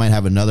 Then he might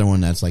have another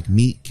one that's like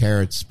meat,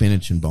 carrots,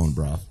 spinach, and bone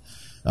broth.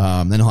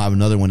 Then he'll have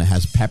another one that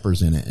has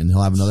peppers in it, and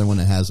he'll have another one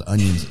that has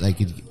onions. Like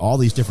all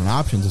these different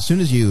options. As soon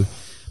as you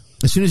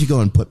go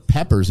and put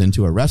peppers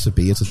into a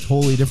recipe, it's a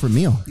totally different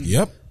meal.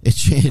 Yep, it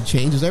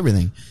changes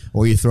everything.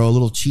 Or you throw a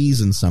little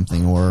cheese in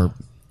something, or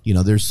you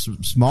know, there's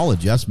small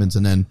adjustments.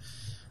 And then,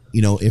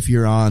 you know, if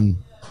you're on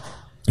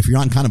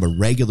kind of a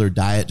regular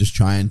diet, just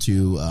trying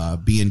to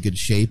be in good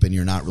shape, and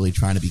you're not really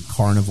trying to be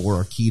carnivore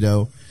or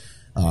keto,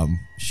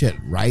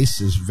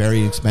 rice is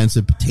very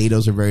expensive.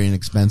 Potatoes are very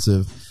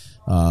inexpensive.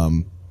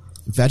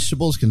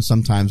 Vegetables can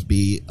sometimes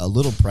be a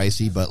little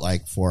pricey, but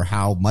like for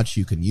how much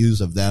you can use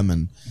of them,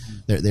 and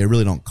they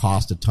really don't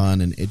cost a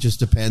ton. And it just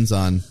depends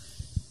on,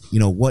 you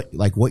know, what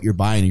you're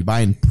buying. You're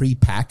buying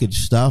prepackaged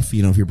stuff.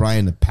 You know, if you're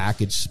buying the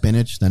packaged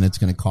spinach, then it's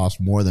going to cost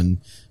more than,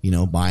 you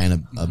know,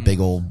 buying a big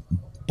old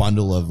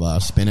bundle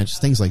of spinach,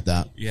 things like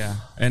that. Yeah.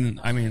 And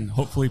I mean,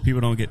 hopefully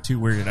people don't get too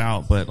weirded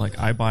out, but like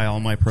I buy all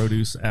my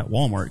produce at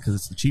Walmart because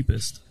it's the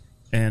cheapest,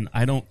 and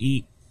I don't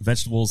eat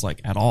vegetables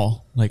like at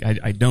all. Like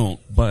I don't,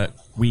 but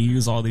we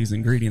use all these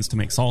ingredients to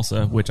make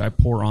salsa, which I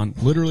pour on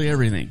literally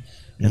everything,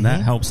 and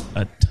that helps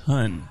a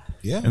ton.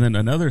 Yeah. And then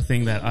another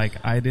thing that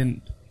I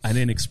didn't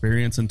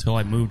experience until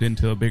I moved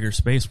into a bigger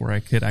space where I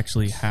could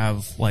actually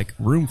have like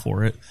room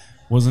for it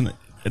was an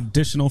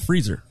additional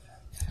freezer.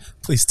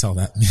 Please tell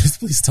that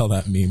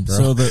meme,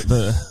 bro.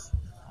 So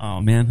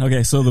oh man,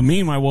 okay. So the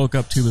meme I woke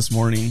up to this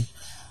morning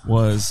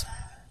was,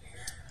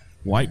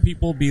 white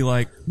people be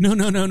like, no,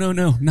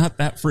 not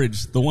that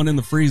fridge. The one in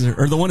the freezer,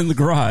 or the one in the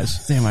garage.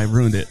 Damn, I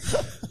ruined it.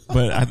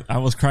 But I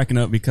was cracking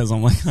up because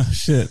I'm like, oh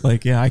shit.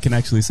 Like, yeah, I can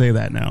actually say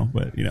that now.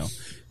 But, you know,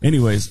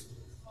 anyways,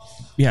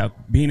 yeah,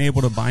 being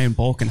able to buy in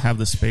bulk and have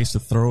the space to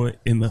throw it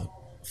in the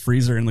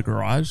freezer in the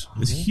garage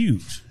is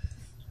huge.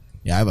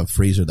 Yeah, I have a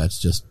freezer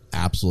that's just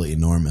absolutely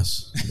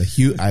enormous.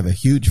 I have a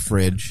huge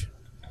fridge.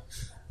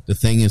 The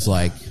thing is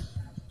like,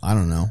 I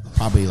don't know,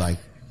 probably like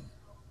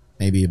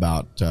maybe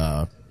about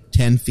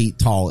 10 feet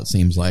tall, it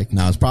seems like.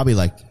 Now it's probably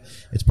like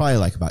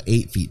about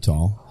 8 feet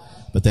tall,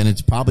 but then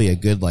it's probably a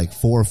good like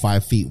 4 or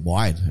 5 feet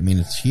wide. I mean,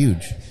 it's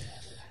huge.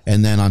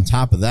 And then on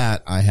top of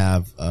that, I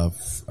have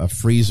a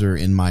freezer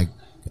in my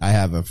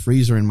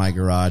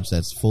garage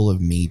that's full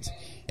of meat,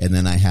 and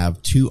then I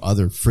have 2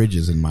 other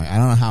fridges I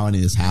don't know how any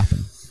of this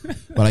happened,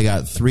 but I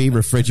got 3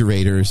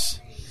 refrigerators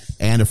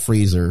and a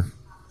freezer,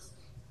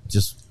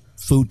 just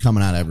food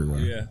coming out everywhere.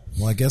 Yeah.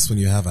 Well, I guess when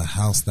you have a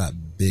house that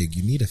big,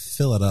 you need to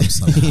fill it up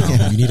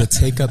somehow. You need to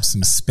take up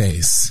some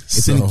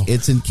space.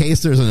 It's in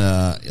case there's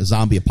a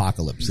zombie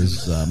apocalypse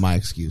is my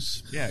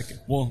excuse. Yeah.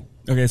 Well,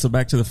 okay. So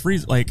back to the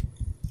freeze. Like,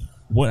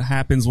 what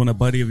happens when a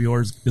buddy of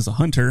yours is a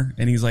hunter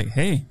and he's like,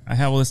 "Hey, I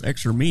have all this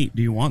extra meat.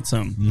 Do you want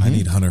some?" I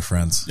need hunter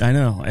friends. I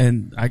know,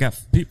 and I got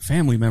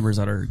family members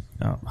that are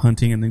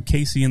hunting, and then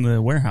Casey in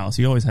the warehouse,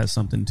 he always has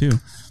something too.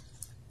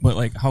 But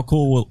like, how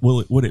cool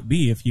would it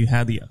be if you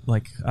had the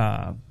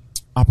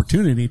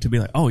opportunity to be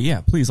like, oh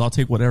yeah, please, I'll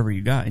take whatever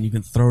you got, and you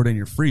can throw it in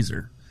your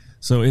freezer.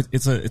 So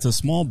it's a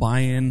small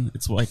buy-in.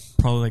 It's like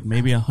probably like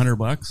maybe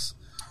 $100.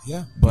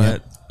 Yeah,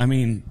 but I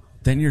mean,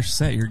 then you're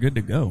set. You're good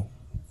to go.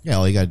 Yeah,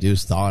 all you got to do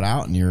is thaw it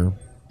out, and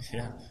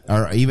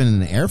or even in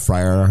the air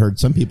fryer. I heard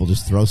some people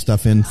just throw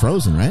stuff in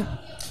frozen, right?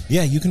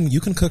 Yeah, you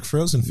can cook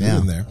frozen food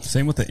in there.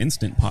 Same with the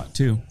Instant Pot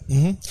too.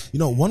 You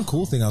know, one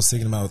cool thing I was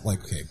thinking about,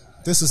 like, okay,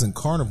 this isn't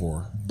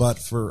carnivore, but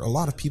for a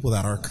lot of people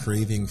that are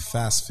craving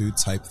fast food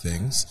type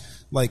things,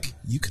 like,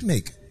 you can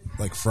make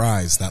like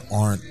fries that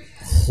aren't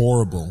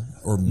horrible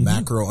or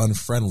macro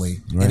unfriendly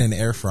in an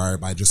air fryer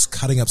by just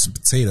cutting up some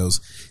potatoes,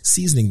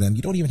 seasoning them.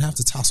 You don't even have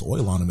to toss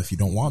oil on them if you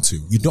don't want to.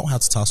 You don't have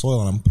to toss oil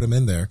on them. Put them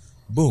in there.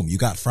 Boom, you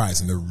got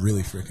fries, and they're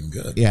really freaking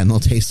good. Yeah, and they'll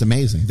taste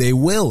amazing. They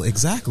will,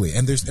 exactly.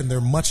 And they're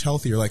much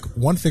healthier. Like,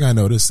 one thing I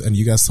noticed, and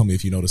you guys tell me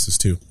if you notice this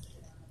too.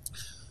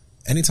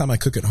 Anytime I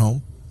cook at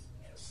home,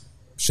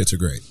 shits are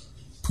great.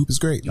 poop is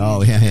great.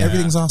 Oh, yeah.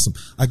 Everything's awesome.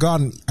 I go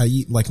out and I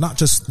eat like not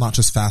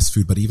just fast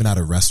food, but even at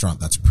a restaurant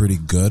that's pretty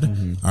good.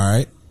 All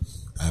right,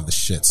 I have the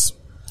shits.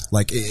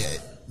 Like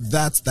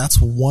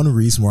that's one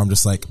reason where I'm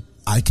just like,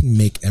 I can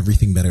make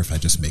everything better if I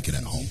just make it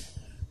at home.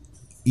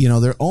 You know,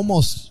 they're at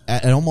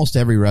almost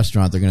every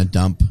restaurant, they're going to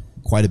dump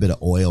quite a bit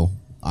of oil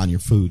on your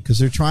food because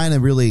they're trying to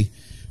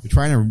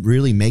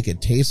really make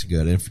it taste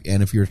good.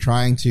 And if you're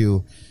trying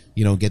to,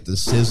 you know, get the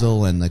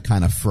sizzle and the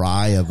kind of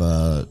fry of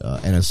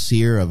and a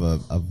sear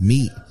of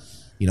meat,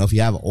 you know, if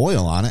you have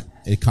oil on it,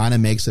 it kind of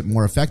makes it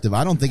more effective.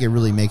 I don't think it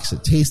really makes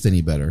it taste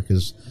any better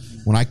because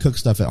when I cook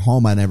stuff at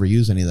home, I never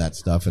use any of that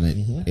stuff,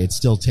 and it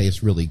still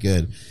tastes really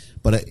good.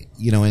 But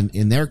you know,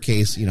 in their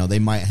case, you know, they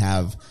might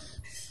have,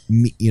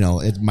 you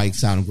know, it might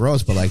sound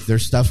gross, but like their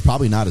stuff's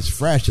probably not as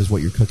fresh as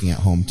what you're cooking at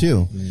home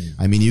too.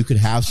 I mean, you could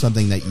have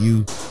something that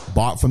you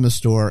bought from the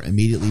store,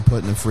 immediately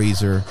put in the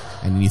freezer,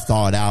 and then you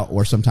thaw it out,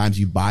 or sometimes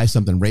you buy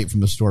something right from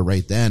the store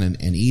right then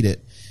and eat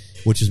it,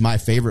 which is my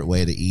favorite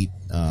way to eat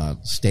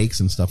steaks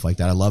and stuff like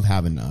that. I love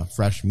having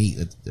fresh meat.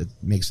 It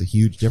makes a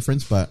huge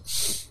difference. But,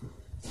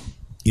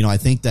 you know, I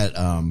think that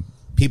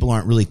people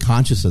aren't really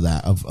conscious of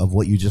that, of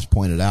what you just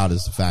pointed out,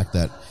 is the fact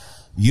that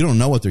you don't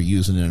know what they're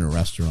using in a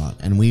restaurant.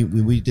 And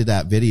we did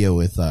that video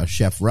with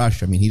Chef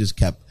Rush. I mean, he just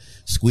kept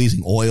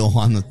squeezing oil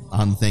on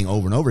the thing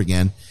over and over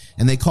again.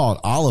 And they call it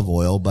olive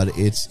oil, but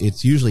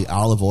it's usually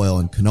olive oil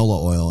and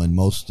canola oil in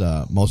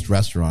most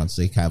restaurants.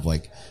 They have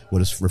like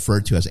what is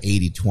referred to as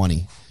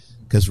 80-20,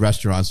 because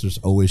restaurants are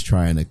always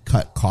trying to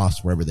cut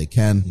costs wherever they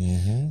can.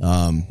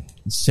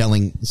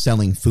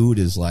 Selling food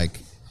is like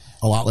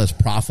a lot less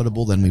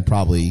profitable than we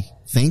probably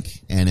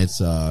think, and it's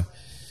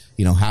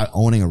you know,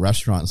 owning a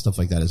restaurant and stuff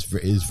like that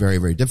is very,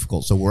 very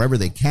difficult. So wherever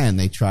they can,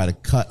 they try to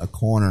cut a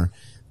corner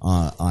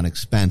on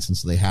expense, and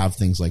so they have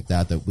things like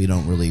that we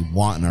don't really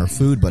want in our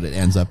food, but it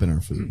ends up in our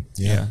food.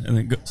 Yeah, and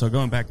then so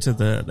going back to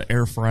the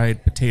air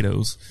fried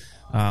potatoes,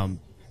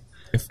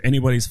 if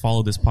anybody's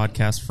followed this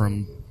podcast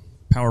from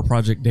Power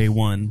Project day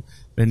one,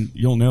 then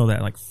you'll know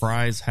that like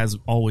fries has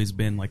always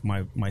been like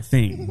my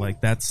thing.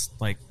 Like that's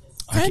like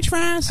French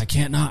fries. I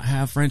can't not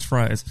have French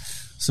fries.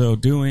 So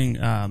doing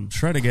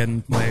shred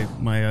again,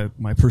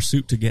 my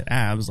pursuit to get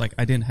abs, like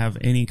I didn't have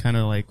any kind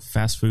of like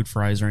fast food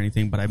fries or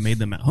anything, but I made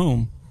them at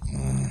home.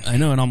 I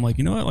know, and I'm like,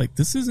 you know what? Like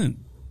this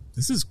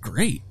is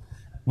great.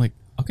 I'm like,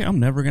 okay, I'm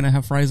never gonna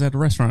have fries at a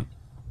restaurant.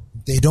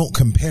 They don't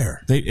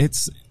compare.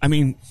 I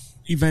mean,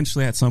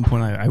 eventually at some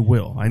point I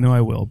will. I know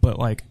I will. But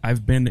like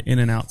I've been to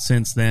In-N-Out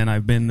since then.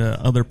 I've been to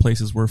other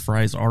places where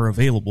fries are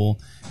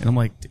available, and I'm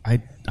like,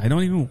 I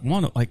don't even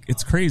want to, like,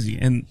 it's crazy.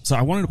 And so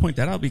I wanted to point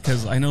that out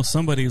because I know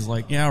somebody's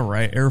like, yeah,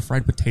 right, air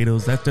fried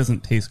potatoes, that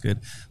doesn't taste good.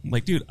 I'm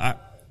like, dude, I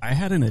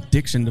had an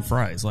addiction to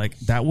fries. Like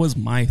that was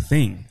my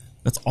thing.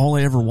 That's all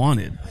I ever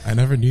wanted. I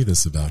never knew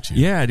this about you.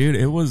 Yeah, dude,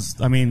 it was,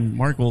 I mean,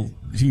 Mark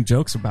he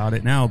jokes about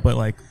it now, but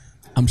like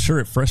I'm sure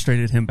it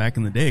frustrated him back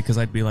in the day because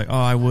I'd be like, oh,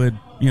 I would,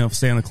 you know,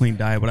 stay on a clean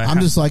diet, but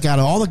I'm just like, out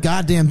of all the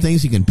goddamn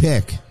things you can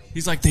pick,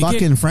 he's like,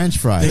 fucking French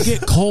fries. They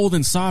get cold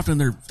and soft, and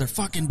they're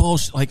fucking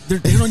bullshit. Like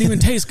they don't even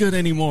taste good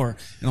anymore.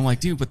 And I'm like,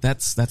 dude, but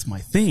that's my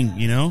thing,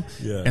 you know.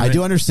 Yeah. I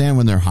do understand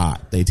when they're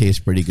hot; they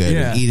taste pretty good.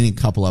 Yeah. And eating a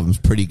couple of them is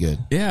pretty good.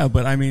 Yeah,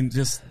 but I mean,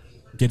 just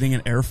getting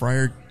an air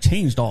fryer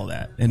changed all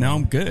that, and now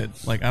I'm good.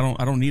 Like I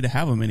don't need to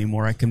have them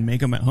anymore. I can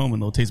make them at home,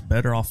 and they'll taste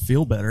better. I'll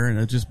feel better, and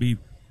it'll just be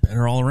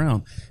better all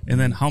around. And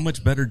then how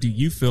much better do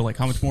you feel? Like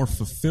how much more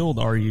fulfilled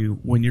are you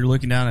when you're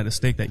looking down at a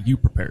steak that you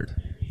prepared?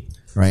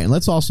 Right, and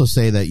let's also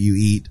say that you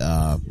eat.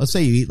 Let's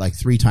say you eat like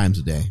 3 times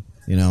a day.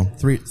 You know,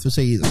 let's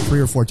say you eat 3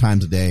 or 4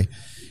 times a day,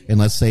 and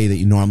let's say that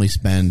you normally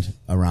spend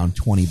around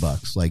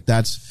 $20. Like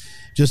that's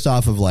just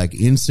off of like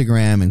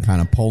Instagram and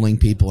kind of polling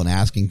people and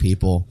asking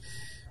people.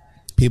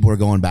 People are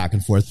going back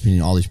and forth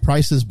between all these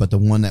prices, but the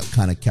one that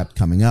kind of kept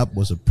coming up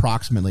was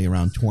approximately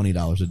around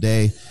 $20 a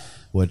day,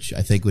 which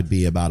I think would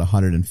be about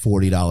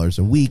 $140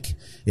 a week.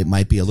 It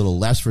might be a little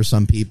less for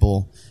some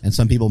people, and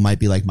some people might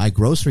be like, my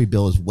grocery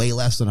bill is way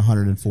less than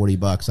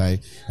 $140.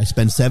 I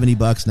spend $70,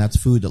 and that's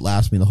food that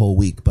lasts me the whole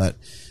week. But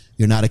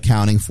you're not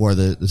accounting for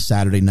the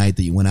Saturday night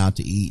that you went out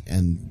to eat,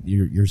 and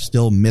you're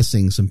still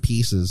missing some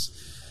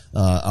pieces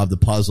of the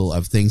puzzle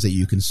of things that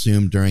you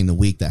consume during the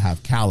week that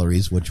have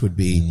calories, which would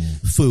be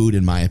food,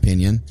 in my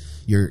opinion.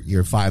 Your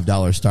 $5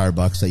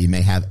 Starbucks that you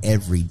may have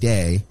every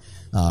day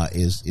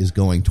is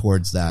going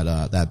towards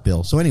that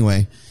bill. So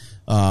anyway,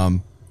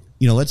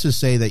 you know, let's just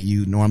say that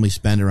you normally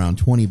spend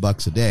around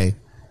 $20 a day,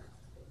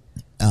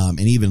 and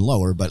even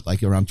lower, but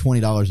like around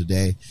 $20 a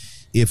day.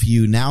 If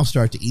you now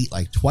start to eat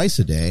like twice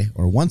a day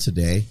or once a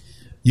day,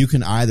 you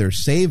can either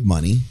save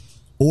money,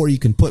 or you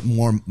can put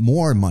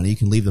more money. You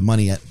can leave the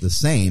money at the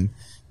same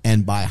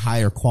and buy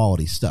higher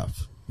quality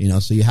stuff. You know,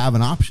 so you have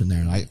an option there.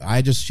 And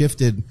I just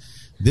shifted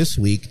this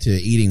week to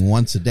eating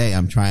once a day.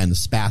 I'm trying the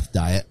Spath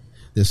diet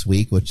this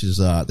week, which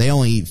is they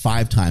only eat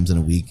 5 times in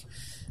a week.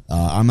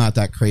 I'm not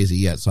that crazy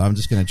yet, so I'm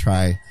just going to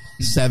try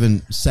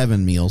seven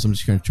meals. I'm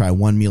just going to try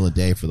 1 meal a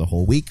day for the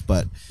whole week.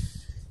 But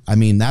I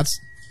mean,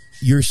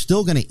 you're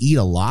still going to eat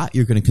a lot.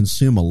 You're going to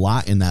consume a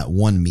lot in that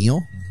one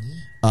meal.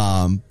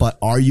 But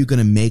are you going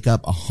to make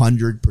up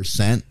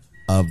 100%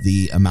 of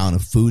the amount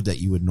of food that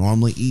you would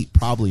normally eat?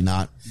 Probably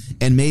not.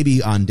 And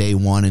maybe on day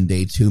 1 and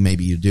day 2,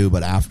 maybe you do.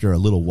 But after a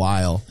little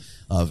while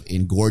of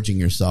engorging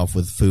yourself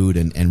with food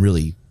and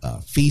really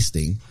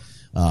feasting,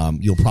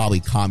 you'll probably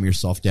calm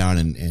yourself down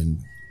and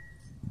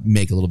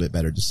make a little bit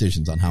better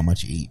decisions on how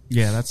much you eat.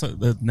 Yeah, that's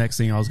the next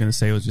thing I was going to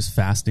say was just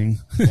fasting.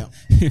 Yeah.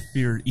 If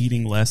you're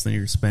eating less, then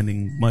you're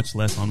spending much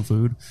less on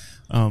food.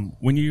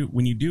 When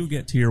you do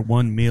get to your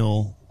one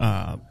meal,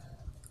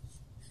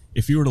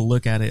 if you were to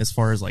look at it as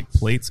far as like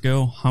plates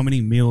go, how many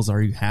meals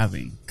are you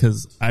having?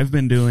 Because I've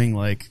been doing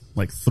like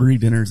 3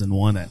 dinners in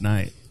one at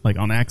night, like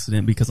on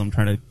accident because I'm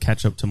trying to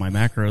catch up to my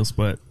macros.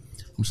 But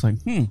I'm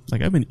just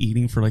like I've been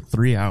eating for like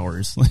 3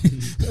 hours.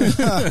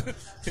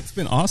 It's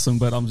been awesome,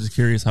 but I'm just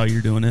curious how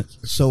you're doing it.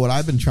 So what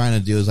I've been trying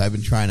to do is I've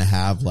been trying to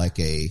have like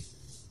a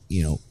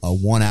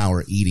 1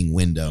 hour eating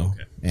window.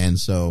 Okay. And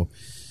so,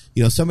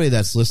 somebody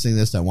that's listening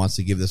to this that wants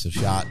to give this a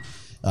shot,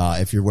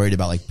 if you're worried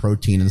about like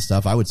protein and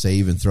stuff, I would say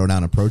even throw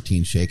down a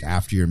protein shake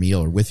after your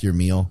meal or with your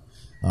meal.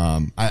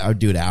 I would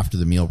do it after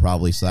the meal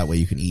probably, so that way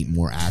you can eat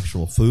more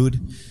actual food.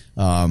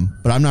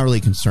 But I'm not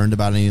really concerned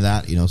about any of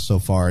that. So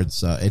far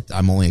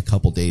I'm only a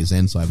couple days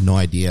in, so I have no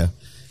idea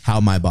how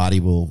my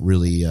body will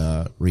really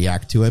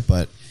react to it.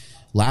 But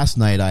last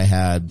night I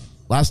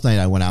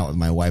went out with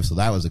my wife, so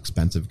that was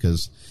expensive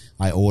because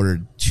I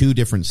ordered 2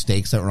 different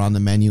steaks that were on the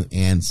menu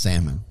and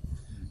salmon,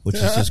 which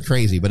is just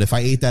crazy. But if I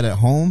ate that at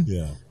home,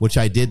 which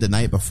I did the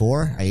night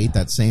before, I ate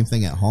that same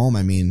thing at home.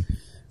 I mean,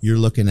 you're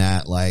looking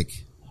at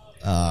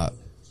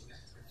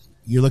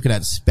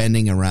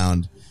spending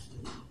around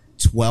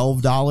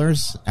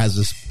 $12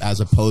 as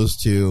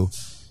opposed to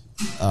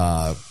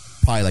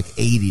probably like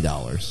 $80.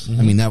 Mm-hmm.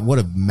 I mean, what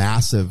a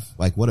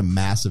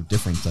massive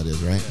difference that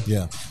is, right?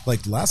 Yeah.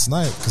 Like last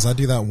night, because I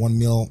do that one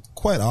meal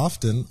quite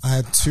often, I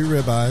had 2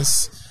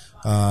 ribeyes,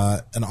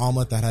 an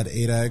omelet that had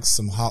 8 eggs,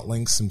 some hot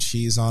links, some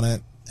cheese on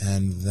it,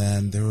 and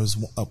then there was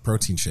a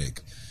protein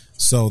shake.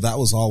 So that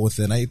was all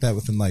I ate that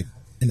within like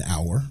an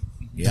hour.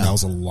 Yeah. And that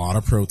was a lot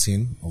of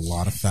protein, a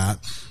lot of fat.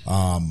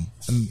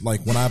 And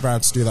like whenever I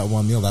have to do that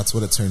one meal, that's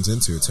what it turns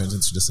into. It turns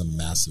into just a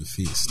massive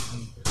feast.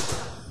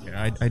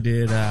 Yeah, I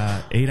did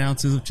 8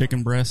 ounces of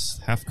chicken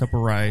breast, half cup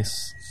of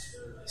rice,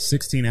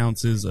 16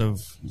 ounces of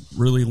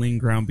really lean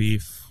ground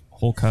beef,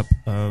 whole cup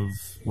of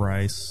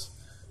rice,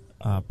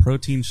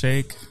 protein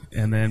shake,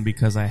 and then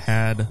because I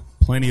had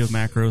plenty of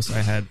macros,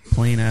 I had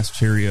plain ass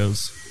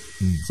Cheerios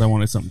because I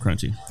wanted something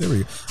crunchy. There we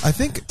go. I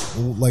think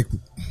like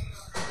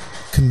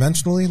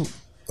conventionally,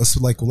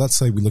 let's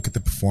say we look at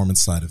the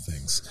performance side of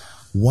things.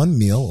 One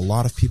meal, a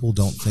lot of people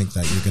don't think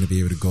that you're going to be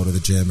able to go to the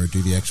gym or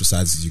do the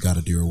exercises you got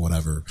to do or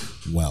whatever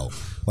well.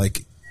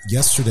 Like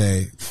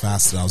yesterday,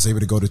 fasted, I was able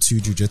to go to 2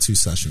 jiu-jitsu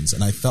sessions,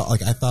 and I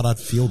thought I'd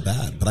feel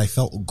bad, but I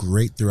felt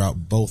great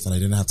throughout both, and I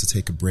didn't have to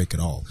take a break at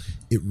all.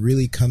 It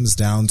really comes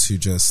down to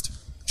just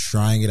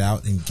trying it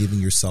out and giving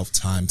yourself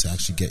time to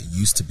actually get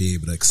used to being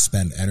able to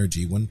expend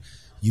energy when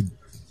you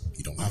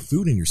don't have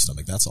food in your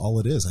stomach. That's all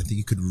it is. I think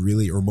you could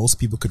really, or most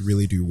people could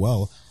really do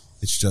well.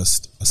 It's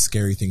just a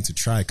scary thing to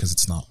try because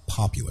it's not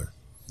popular.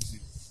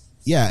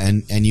 Yeah,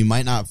 and you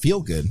might not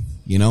feel good.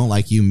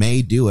 Like you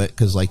may do it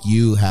because like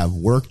you have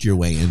worked your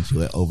way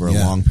into it over a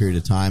long period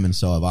of time, and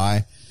so have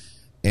I.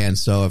 And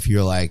so if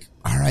you're like,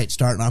 all right,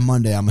 starting on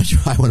Monday, I'm going to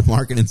try what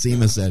Mark and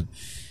Nsima said,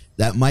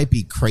 that might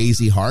be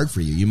crazy hard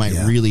for you. You might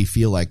really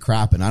feel like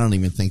crap, and I don't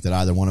even think that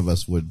either one of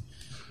us would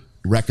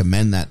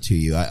recommend that to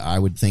you. I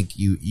would think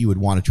you would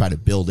want to try to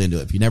build into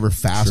it. If you never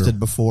fasted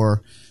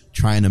before,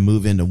 trying to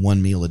move into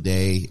one meal a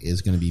day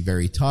is going to be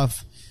very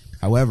tough.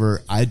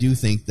 However, I do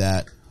think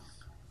that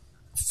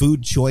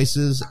food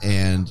choices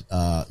and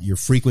your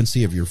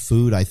frequency of your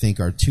food, I think,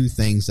 are 2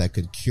 things that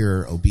could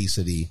cure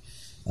obesity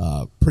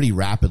pretty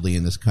rapidly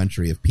in this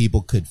country if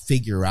people could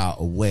figure out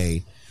a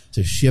way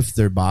to shift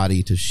their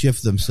body, to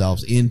shift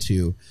themselves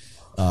into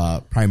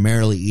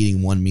primarily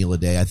eating 1 meal a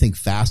day. I think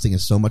fasting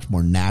is so much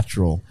more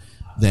natural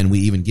than we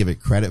even give it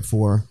credit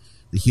for.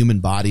 The human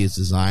body is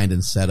designed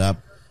and set up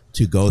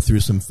to go through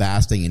some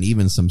fasting and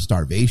even some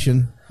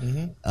starvation.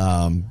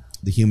 Mm-hmm.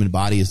 The human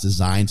body is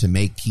designed to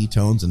make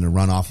ketones and to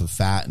run off of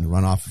fat and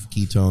run off of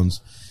ketones.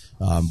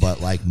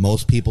 But like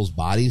most people's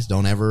bodies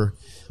don't ever,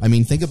 I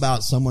mean, think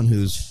about someone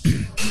who's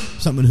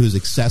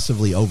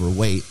excessively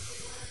overweight.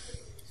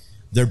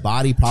 Their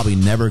body probably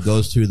never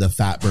goes through the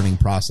fat burning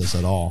process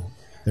at all.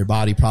 Their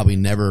body probably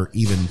never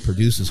even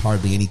produces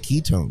hardly any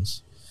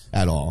ketones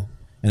at all.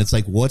 And it's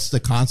like, what's the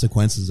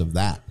consequences of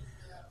that?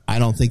 I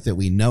don't think that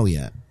we know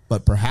yet.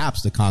 But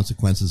perhaps the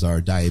consequences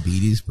are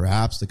diabetes.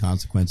 Perhaps the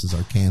consequences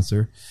are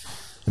cancer.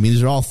 I mean,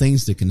 these are all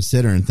things to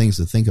consider and things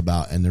to think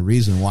about. And the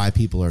reason why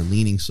people are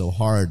leaning so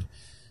hard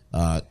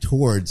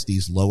towards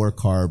these lower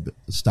carb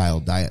style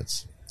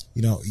diets.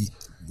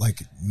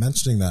 Like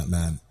mentioning that,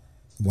 man,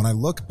 when I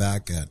look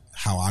back at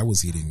how I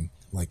was eating,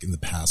 like in the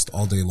past,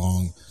 all day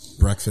long,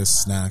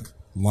 breakfast, snack,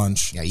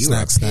 lunch,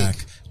 snack,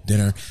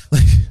 dinner.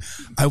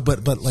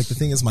 But like the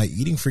thing is, my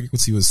eating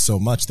frequency was so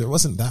much. There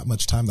wasn't that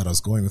much time that I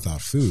was going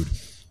without food.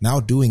 now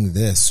doing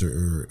this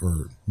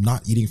or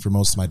not eating for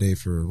most of my day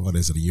for, what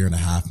is it, a year and a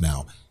half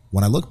now,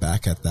 when I look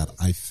back at that,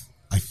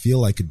 I feel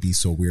like it'd be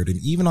so weird. And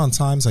even on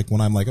times like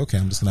when I'm like, okay,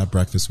 I'm just going to have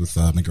breakfast with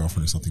my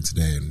girlfriend or something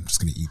today and I'm just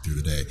going to eat through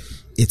the day.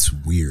 It's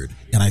weird.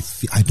 And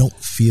I don't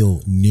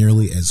feel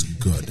nearly as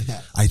good.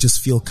 I just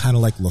feel kind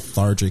of like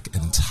lethargic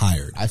and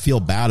tired. I feel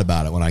bad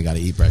about it when I got to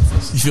eat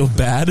breakfast. You feel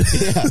bad?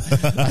 Yeah,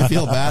 I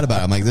feel bad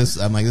about it. I'm like, this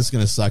is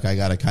going to suck. I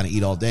got to kind of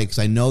eat all day because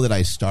I know that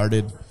I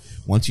started.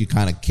 Once you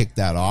kind of kick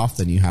that off,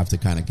 then you have to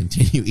kind of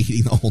continue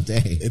eating the whole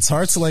day. It's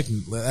hard to like,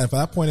 at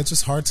that point, it's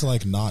just hard to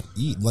like not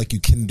eat. Like you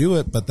can do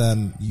it, but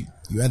then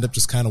you end up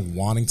just kind of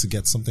wanting to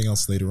get something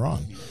else later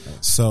on.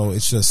 So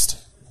it's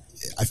just,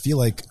 I feel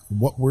like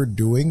what we're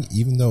doing,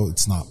 even though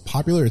it's not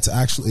popular, it's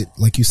actually,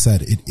 like you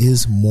said, it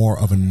is more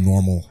of a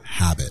normal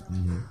habit,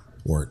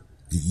 or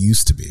it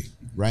used to be.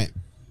 Right.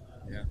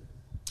 Yeah.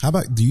 How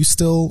about, are you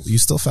still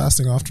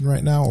fasting often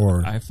right now,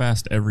 or? I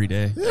fast every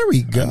day. There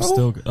we go. I'm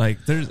still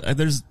like,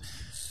 there's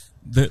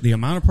the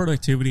amount of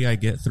productivity I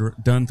get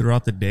done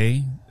throughout the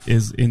day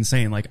is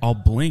insane. Like I'll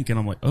blink and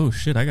I'm like, oh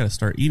shit, I got to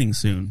start eating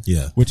soon.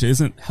 Yeah. Which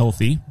isn't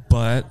healthy,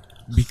 but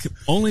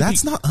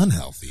that's not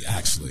unhealthy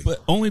actually.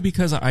 But only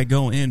because I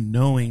go in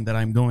knowing that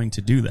I'm going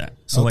to do that.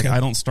 So Okay. like I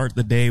don't start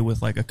the day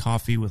with like a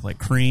coffee with like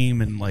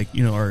cream and like,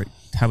 you know, or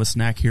have a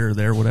snack here or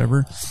there,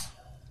 whatever.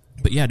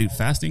 But yeah, dude,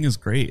 fasting is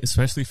great,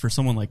 especially for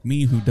someone like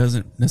me who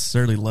doesn't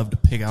necessarily love to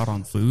pig out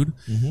on food.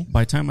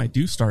 By the time I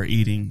do start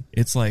eating,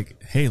 it's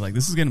like, hey, like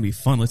this is going to be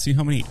fun. Let's see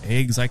how many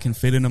eggs I can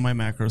fit into my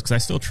macros, because I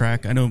still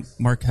track. I know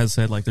Mark has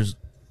said like there's,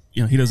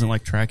 you know, he doesn't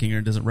like tracking or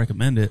doesn't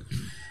recommend it.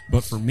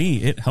 But for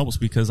me, it helps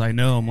because I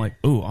know I'm like,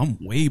 oh, I'm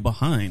way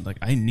behind. Like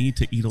I need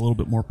to eat a little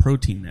bit more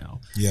protein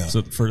now. Yeah.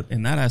 So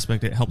in that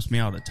aspect, it helps me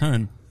out a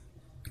ton.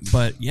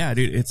 But yeah,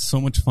 dude, it's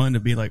so much fun to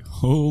be like,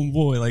 oh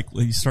boy, like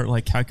you start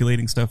like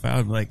calculating stuff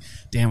out, like,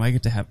 damn, I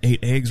get to have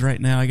 8 eggs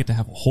right now. I get to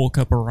have a whole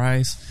cup of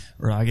rice,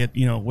 or I get,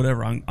 you know,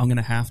 whatever. I'm going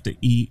to have to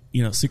eat,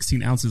 you know,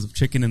 16 ounces of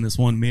chicken in this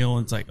one meal.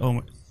 And it's like,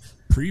 oh,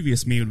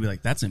 previous me would be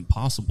like, that's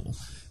impossible.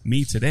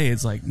 Me today,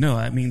 it's like, no,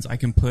 that means I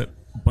can put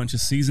a bunch of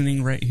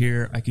seasoning right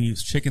here. I can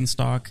use chicken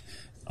stock,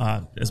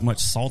 as much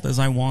salt as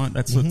I want.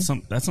 That's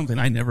that's something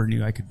I never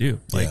knew I could do.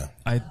 Like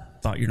I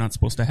thought you're not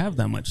supposed to have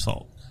that much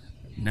salt.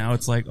 Now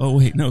it's like, oh,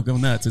 wait, no, go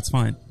nuts. It's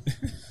fine.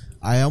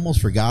 I almost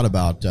forgot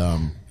about,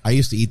 I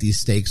used to eat these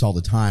steaks all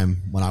the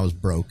time when I was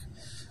broke,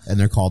 and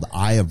they're called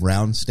eye of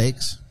round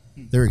steaks.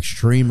 They're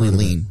extremely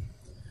lean.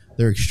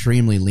 They're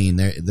extremely lean.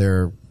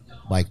 They're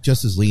like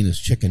just as lean as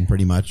chicken,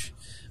 pretty much.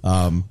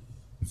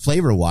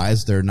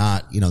 Flavor-wise, they're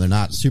not, you know, they're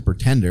not super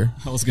tender.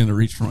 I was going to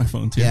reach for my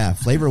phone, too. Yeah,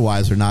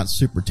 flavor-wise, they're not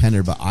super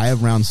tender, but eye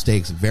of round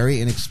steaks,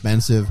 very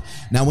inexpensive.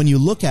 Now, when you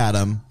look at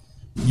them,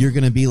 you're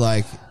going to be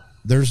like,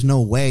 there's no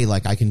way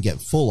like I can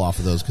get full off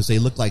of those because they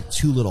look like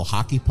 2 little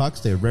hockey pucks.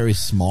 They're very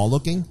small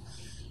looking,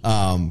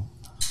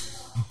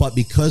 but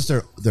because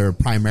they're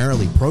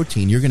primarily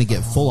protein, you're going to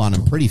get full on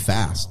them pretty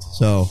fast.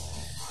 So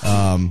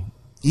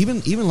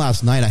even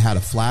last night I had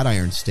a flat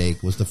iron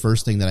steak was the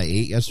first thing that I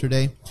ate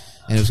yesterday,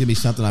 and it was going to be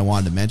something I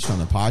wanted to mention on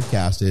the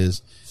podcast.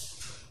 Is,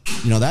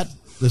 you know, that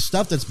the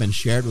stuff that's been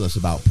shared with us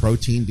about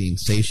protein being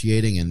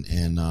satiating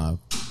and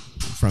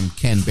from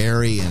Ken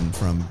Berry and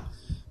from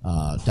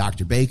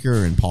Dr.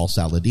 Baker and Paul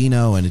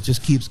Saladino, and it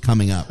just keeps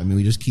coming up. I mean,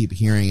 we just keep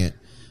hearing it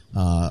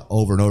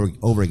over and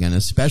over again,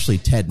 especially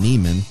Ted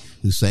Neiman,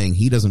 who's saying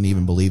he doesn't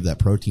even believe that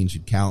protein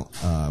should count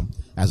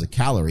as a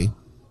calorie.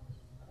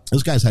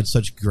 Those guys had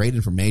such great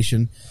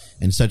information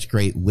and such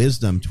great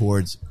wisdom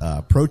towards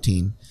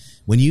protein.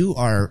 When you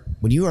are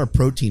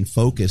protein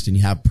focused and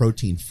you have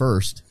protein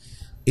first,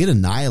 it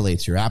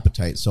annihilates your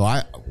appetite. So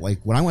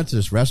when I went to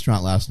this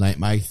restaurant last night,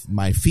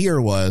 my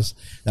fear was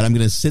that I'm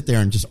going to sit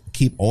there and just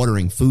keep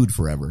ordering food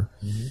forever.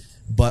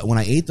 But when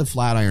I ate the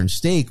flat iron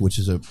steak, which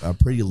is a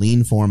pretty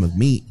lean form of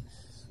meat,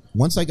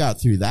 once I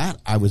got through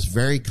that, I was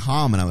very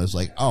calm and I was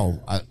like, oh,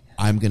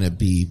 I'm going to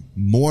be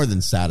more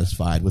than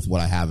satisfied with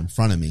what I have in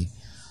front of me.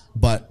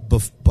 But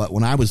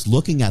when I was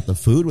looking at the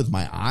food with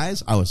my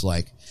eyes, I was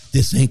like,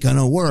 this ain't going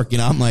to work. You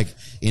know, I'm like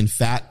in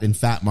fat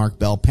Mark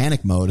Bell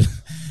panic mode.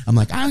 I'm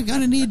like, I'm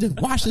going to need to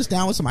wash this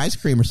down with some ice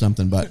cream or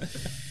something. But,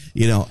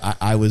 you know,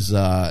 I was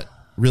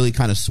really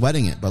kind of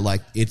sweating it. But,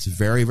 like, it's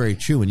very, very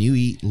true. When you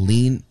eat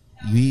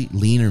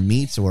leaner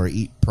meats or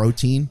eat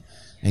protein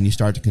and you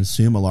start to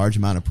consume a large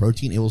amount of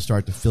protein, it will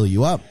start to fill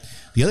you up.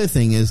 The other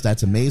thing is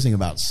that's amazing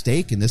about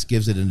steak, and this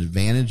gives it an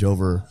advantage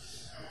over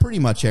pretty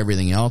much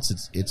everything else.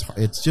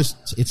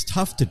 It's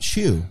tough to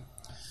chew.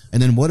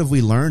 And then what have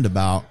we learned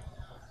about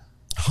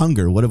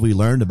hunger? What have we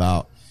learned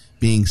about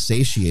being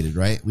satiated,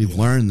 right? We've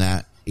learned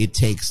that it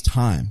takes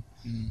time.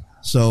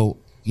 So,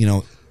 you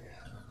know,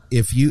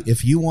 if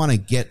you want to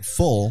get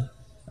full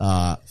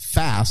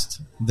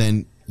fast,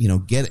 then, you know,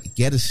 get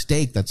a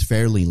steak that's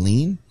fairly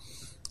lean.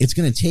 It's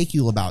going to take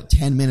you about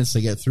 10 minutes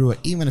to get through it,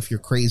 even if you're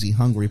crazy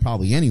hungry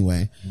probably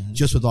anyway,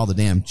 just with all the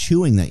damn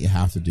chewing that you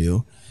have to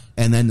do.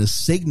 And then the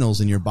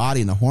signals in your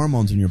body and the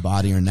hormones in your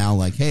body are now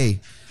like,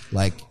 hey,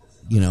 like,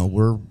 you know,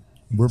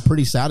 we're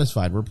pretty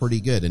satisfied. We're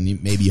pretty good. And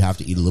maybe you have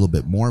to eat a little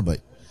bit more,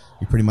 but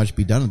you pretty much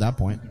be done at that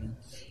point.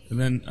 And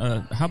then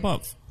how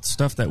about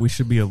stuff that we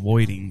should be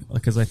avoiding?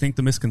 Because I think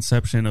the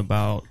misconception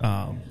about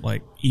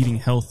like eating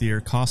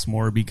healthier costs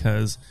more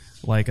because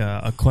like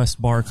a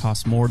Quest bar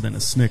costs more than a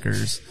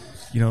Snickers.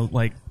 You know,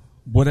 like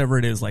whatever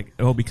it is, like,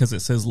 oh, because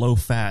it says low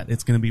fat,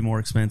 it's going to be more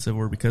expensive,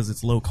 or because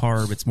it's low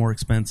carb, it's more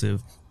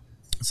expensive.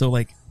 So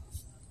like,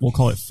 we'll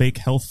call it fake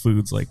health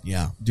foods. Like,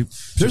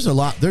 there's a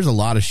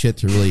lot of shit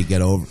to really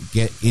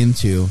get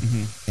into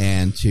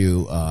and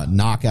to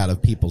knock out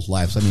of people's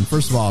lives. I mean,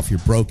 first of all, if you're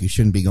broke, you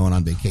shouldn't be going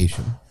on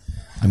vacation.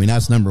 I mean,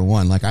 that's number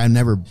one. Like, I've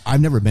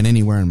never been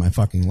anywhere in my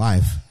fucking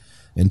life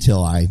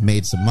until I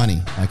made some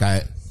money.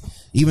 Like,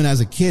 even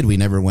as a kid, we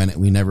never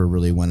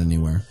really went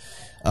anywhere.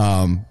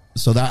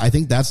 So that, I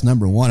think that's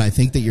number one. I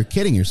think that you're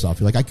kidding yourself.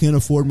 You're like, I can't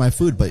afford my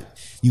food, but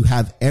you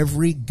have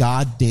every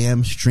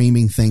goddamn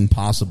streaming thing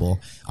possible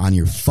on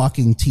your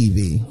fucking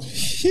TV.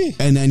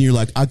 And then you're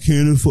like, I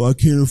can't afford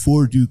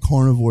to do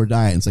carnivore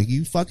diet. And it's like,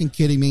 you fucking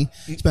kidding me?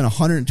 Spend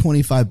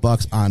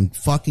 $125 on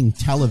fucking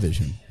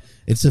television.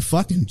 It's a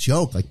fucking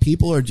joke. Like,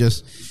 people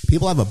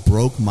have a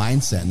broke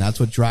mindset, and that's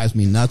what drives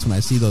me nuts when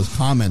I see those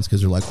comments, because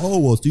they're like, oh,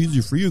 well, it's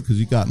easier for you because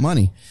you got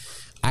money.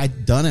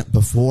 I'd done it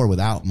before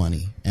without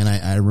money, and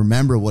I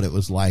remember what it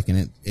was like,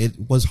 and it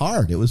was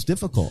hard. It was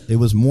difficult. It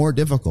was more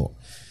difficult,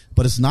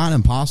 but it's not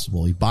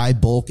impossible. You buy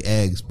bulk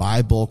eggs,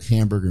 buy bulk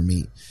hamburger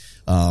meat,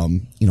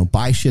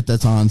 buy shit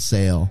that's on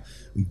sale.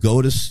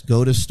 Go to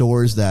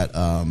stores that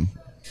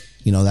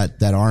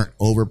that aren't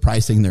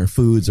overpricing their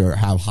foods or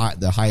have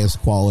the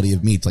highest quality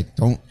of meats. Like,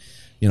 don't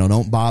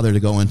bother to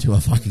go into a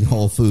fucking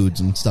Whole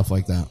Foods and stuff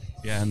like that.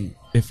 Yeah, and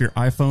if your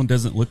iPhone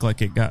doesn't look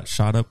like it got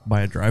shot up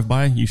by a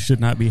drive-by, you should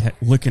not be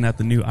looking at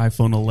the new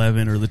iPhone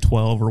 11 or the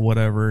 12 or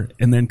whatever,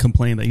 and then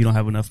complain that you don't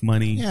have enough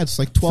money. Yeah, it's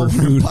like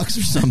 $1,200 or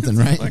something,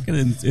 right?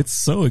 It's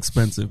so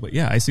expensive. But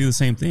yeah, I see the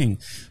same thing.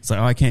 It's like,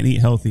 oh, I can't eat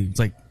healthy. It's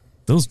like,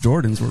 those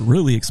Jordans were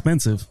really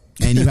expensive.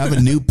 And you have a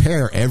new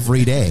pair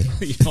every day.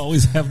 You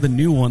always have the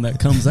new one that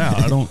comes out.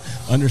 I don't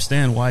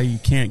understand why you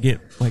can't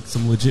get like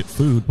some legit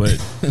food, but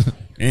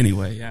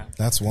anyway, yeah.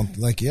 That's one,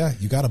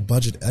 you got to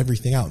budget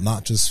everything out,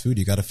 not just food.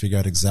 You got to figure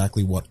out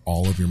exactly what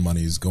all of your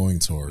money is going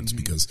towards,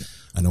 because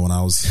I know when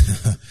I was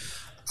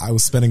I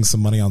was spending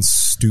some money on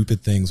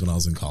stupid things when I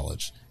was in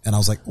college. And I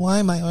was like,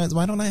 why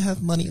don't I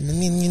have money?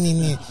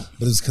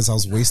 But it's because I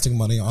was wasting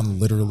money on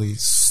literally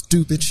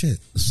stupid shit.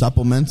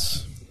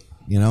 Supplements,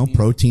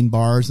 protein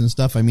bars and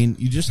stuff. I mean,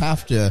 you just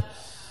have to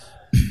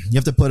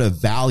put a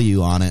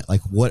value on it.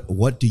 Like,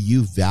 what do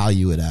you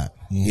value it at?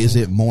 Is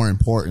it more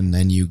important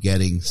than you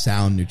getting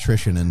sound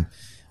nutrition? And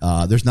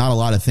there's not a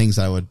lot of things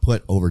I would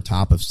put over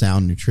top of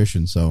sound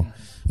nutrition. So,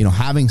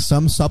 having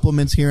some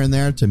supplements here and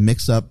there to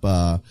mix up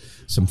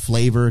some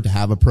flavor, to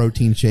have a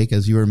protein shake,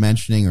 as you were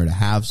mentioning, or to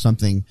have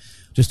something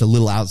just a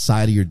little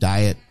outside of your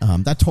diet,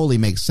 that totally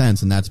makes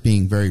sense, and that's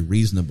being very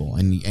reasonable.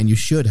 And you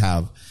should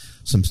have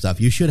some stuff.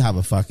 You should have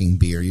a fucking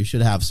beer. You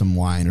should have some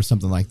wine or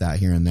something like that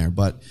here and there.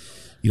 But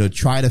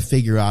try to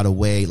figure out a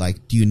way,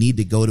 like, do you need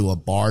to go to a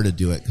bar to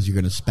do it? Because you're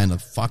going to spend a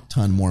fuck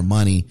ton more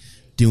money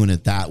doing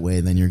it that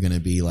way than you're going to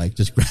be like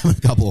just grabbing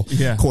a couple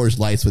Coors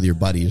Lights with your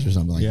buddies or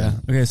something like that.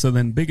 Okay, so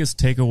then biggest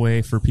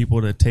takeaway for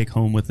people to take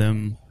home with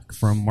them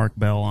from Mark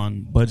Bell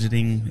on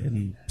budgeting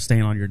and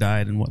staying on your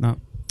diet and whatnot?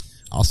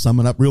 I'll sum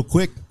it up real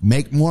quick.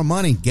 Make more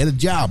money. Get a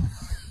job.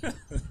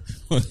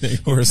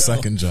 Or a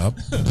second job.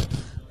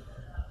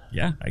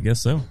 Yeah, I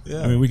guess so.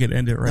 Yeah. I mean, we could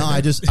end it right now.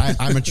 No,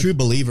 I'm a true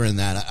believer in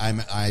that.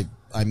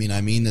 I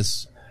mean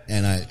this,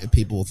 and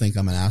people will think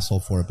I'm an asshole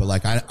for it, but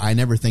like, I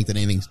never think that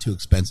anything's too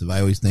expensive. I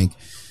always think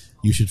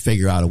you should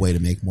figure out a way to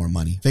make more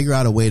money. Figure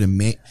out a way to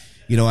make,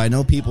 I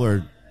know people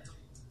are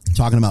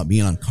talking about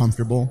being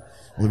uncomfortable.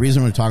 Well, the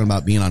reason we're talking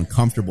about being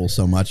uncomfortable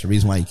so much, the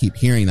reason why you keep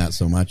hearing that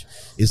so much,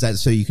 is that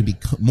so you can be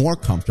more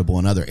comfortable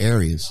in other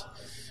areas.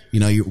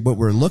 What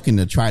we're looking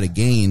to try to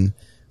gain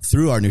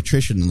through our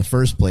nutrition in the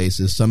first place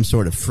is some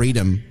sort of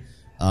freedom.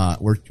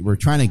 We're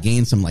trying to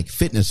gain some like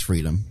fitness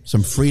freedom,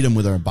 some freedom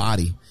with our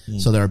body,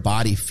 so that our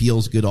body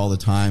feels good all the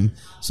time,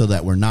 so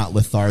that we're not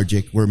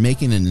lethargic. We're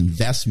making an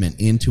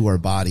investment into our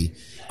body.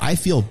 I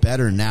feel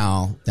better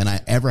now than I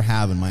ever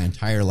have in my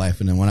entire life.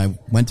 And then when I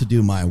went to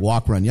do my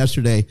walk run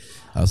yesterday,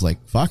 I was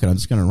like, fuck it, I'm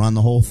just going to run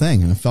the whole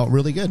thing. And it felt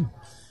really good.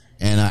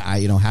 And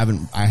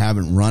I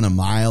haven't run a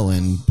mile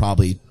in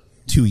probably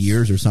 2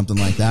 years or something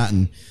like that.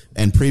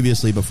 And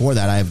previously before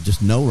that, I have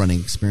just no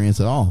running experience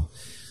at all.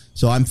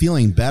 So I'm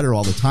feeling better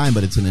all the time,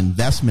 but it's an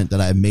investment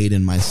that I've made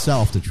in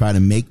myself to try to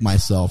make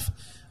myself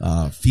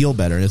feel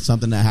better. And it's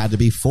something that had to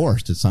be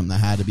forced. It's something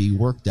that had to be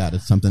worked at.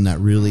 It's something that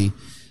really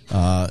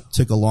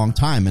took a long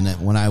time. And that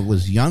when I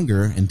was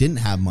younger and didn't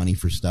have money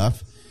for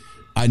stuff,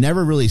 I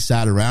never really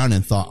sat around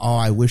and thought, oh,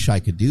 I wish I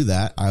could do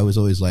that. I was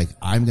always like,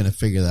 I'm going to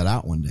figure that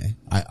out one day.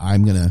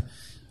 I'm going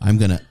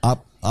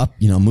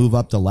to move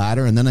up the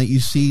ladder. And then you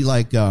see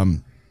like,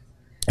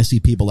 I see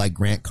people like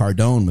Grant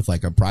Cardone with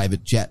like a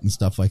private jet and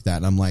stuff like that.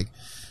 And I'm like,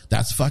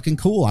 that's fucking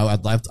cool.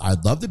 I'd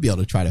love to be able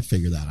to try to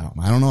figure that out.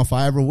 I don't know if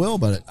I ever will,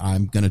 but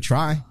I'm going to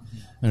try.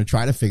 I'm going to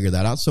try to figure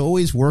that out. So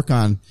always work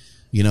on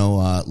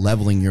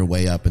leveling your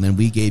way up. And then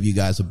we gave you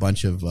guys a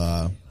bunch of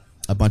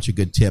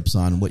good tips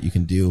on what you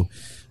can do,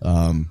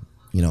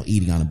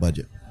 eating on a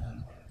budget.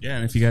 Yeah,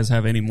 and if you guys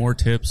have any more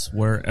tips,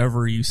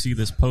 wherever you see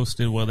this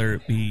posted, whether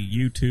it be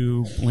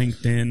YouTube,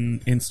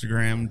 LinkedIn,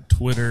 Instagram,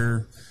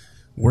 Twitter,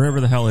 wherever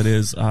the hell it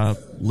is,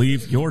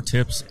 leave your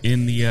tips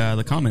in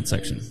the comment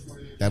section.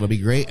 That'll be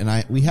great.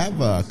 And we have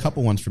a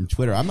couple ones from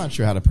Twitter. I'm not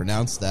sure how to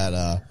pronounce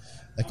that.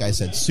 That guy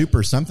said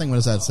super something. What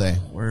does that say?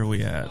 Where are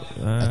we at?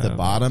 At the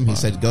bottom. He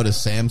said go to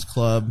Sam's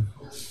Club.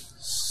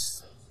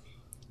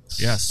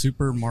 Yeah,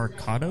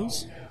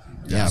 Supermercados.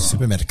 Yeah,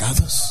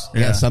 Supermercados.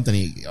 Yeah, something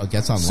he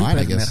gets online,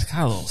 I guess.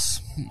 Supermercados.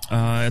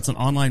 It's an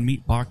online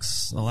meat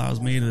box. Allows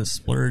me to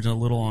splurge a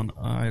little on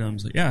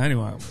items. Yeah,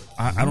 anyway,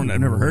 I've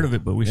never heard of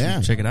it, but we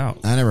should check it out.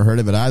 I never heard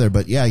of it either,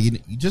 but yeah, you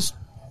just,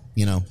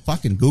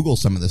 fucking Google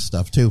some of this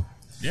stuff too.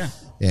 Yeah.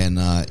 And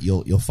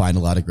you'll find a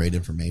lot of great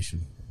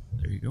information.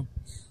 There you go.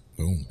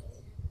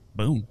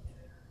 Boom.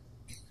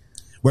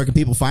 Where can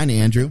people find you,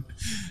 Andrew?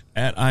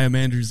 At I am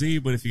Andrew Z,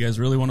 but if you guys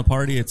really want to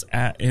party, it's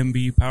at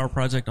MB Power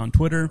Project on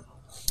Twitter,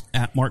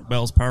 at Mark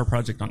Bell's Power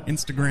Project on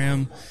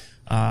Instagram,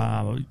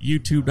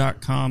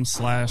 youtube.com/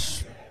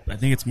 I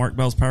think it's Mark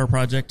Bell's Power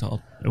Project.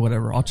 I'll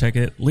check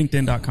it.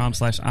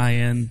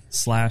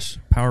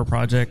 LinkedIn.com/IN/Power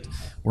Project.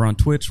 We're on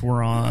Twitch.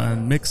 We're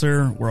on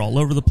Mixer. We're all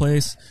over the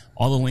place.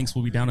 All the links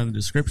will be down in the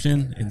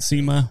description.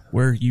 Nsima,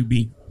 where you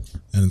be?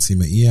 And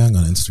Nsima Inyang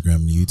on Instagram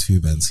and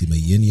YouTube, and Nsima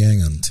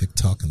Inyang on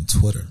TikTok and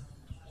Twitter.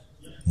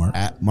 Mark?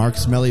 At Mark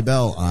Smelly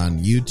Bell on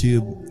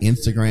YouTube,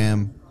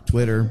 Instagram,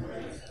 Twitter,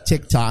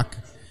 TikTok.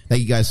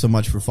 Thank you guys so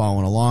much for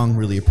following along.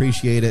 Really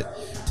appreciate it.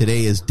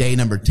 Today is day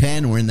number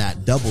 10. We're in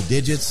that double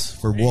digits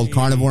for World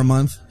Carnivore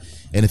Month.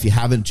 And if you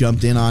haven't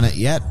jumped in on it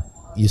yet,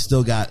 you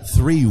still got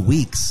 3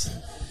 weeks.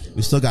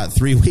 We still got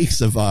 3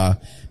 weeks of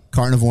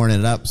carnivoring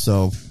it up.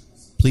 So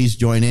please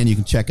join in. You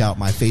can check out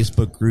my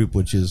Facebook group,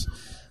 which is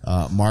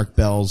Mark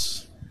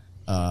Bell's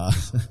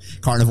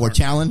Carnivore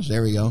Challenge.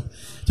 There we go.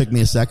 Took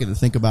me a second to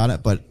think about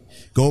it, but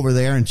go over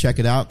there and check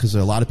it out, because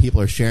a lot of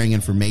people are sharing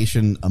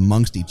information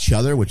amongst each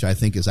other, which I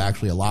think is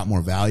actually a lot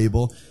more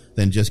valuable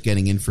than just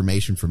getting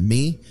information from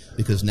me,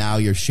 because now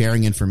you're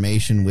sharing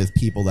information with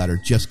people that are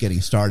just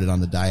getting started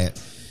on the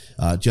diet,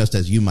 just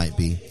as you might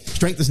be.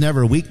 Strength is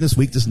never a weakness.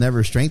 Weakness is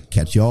never a strength.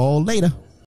 Catch y'all later.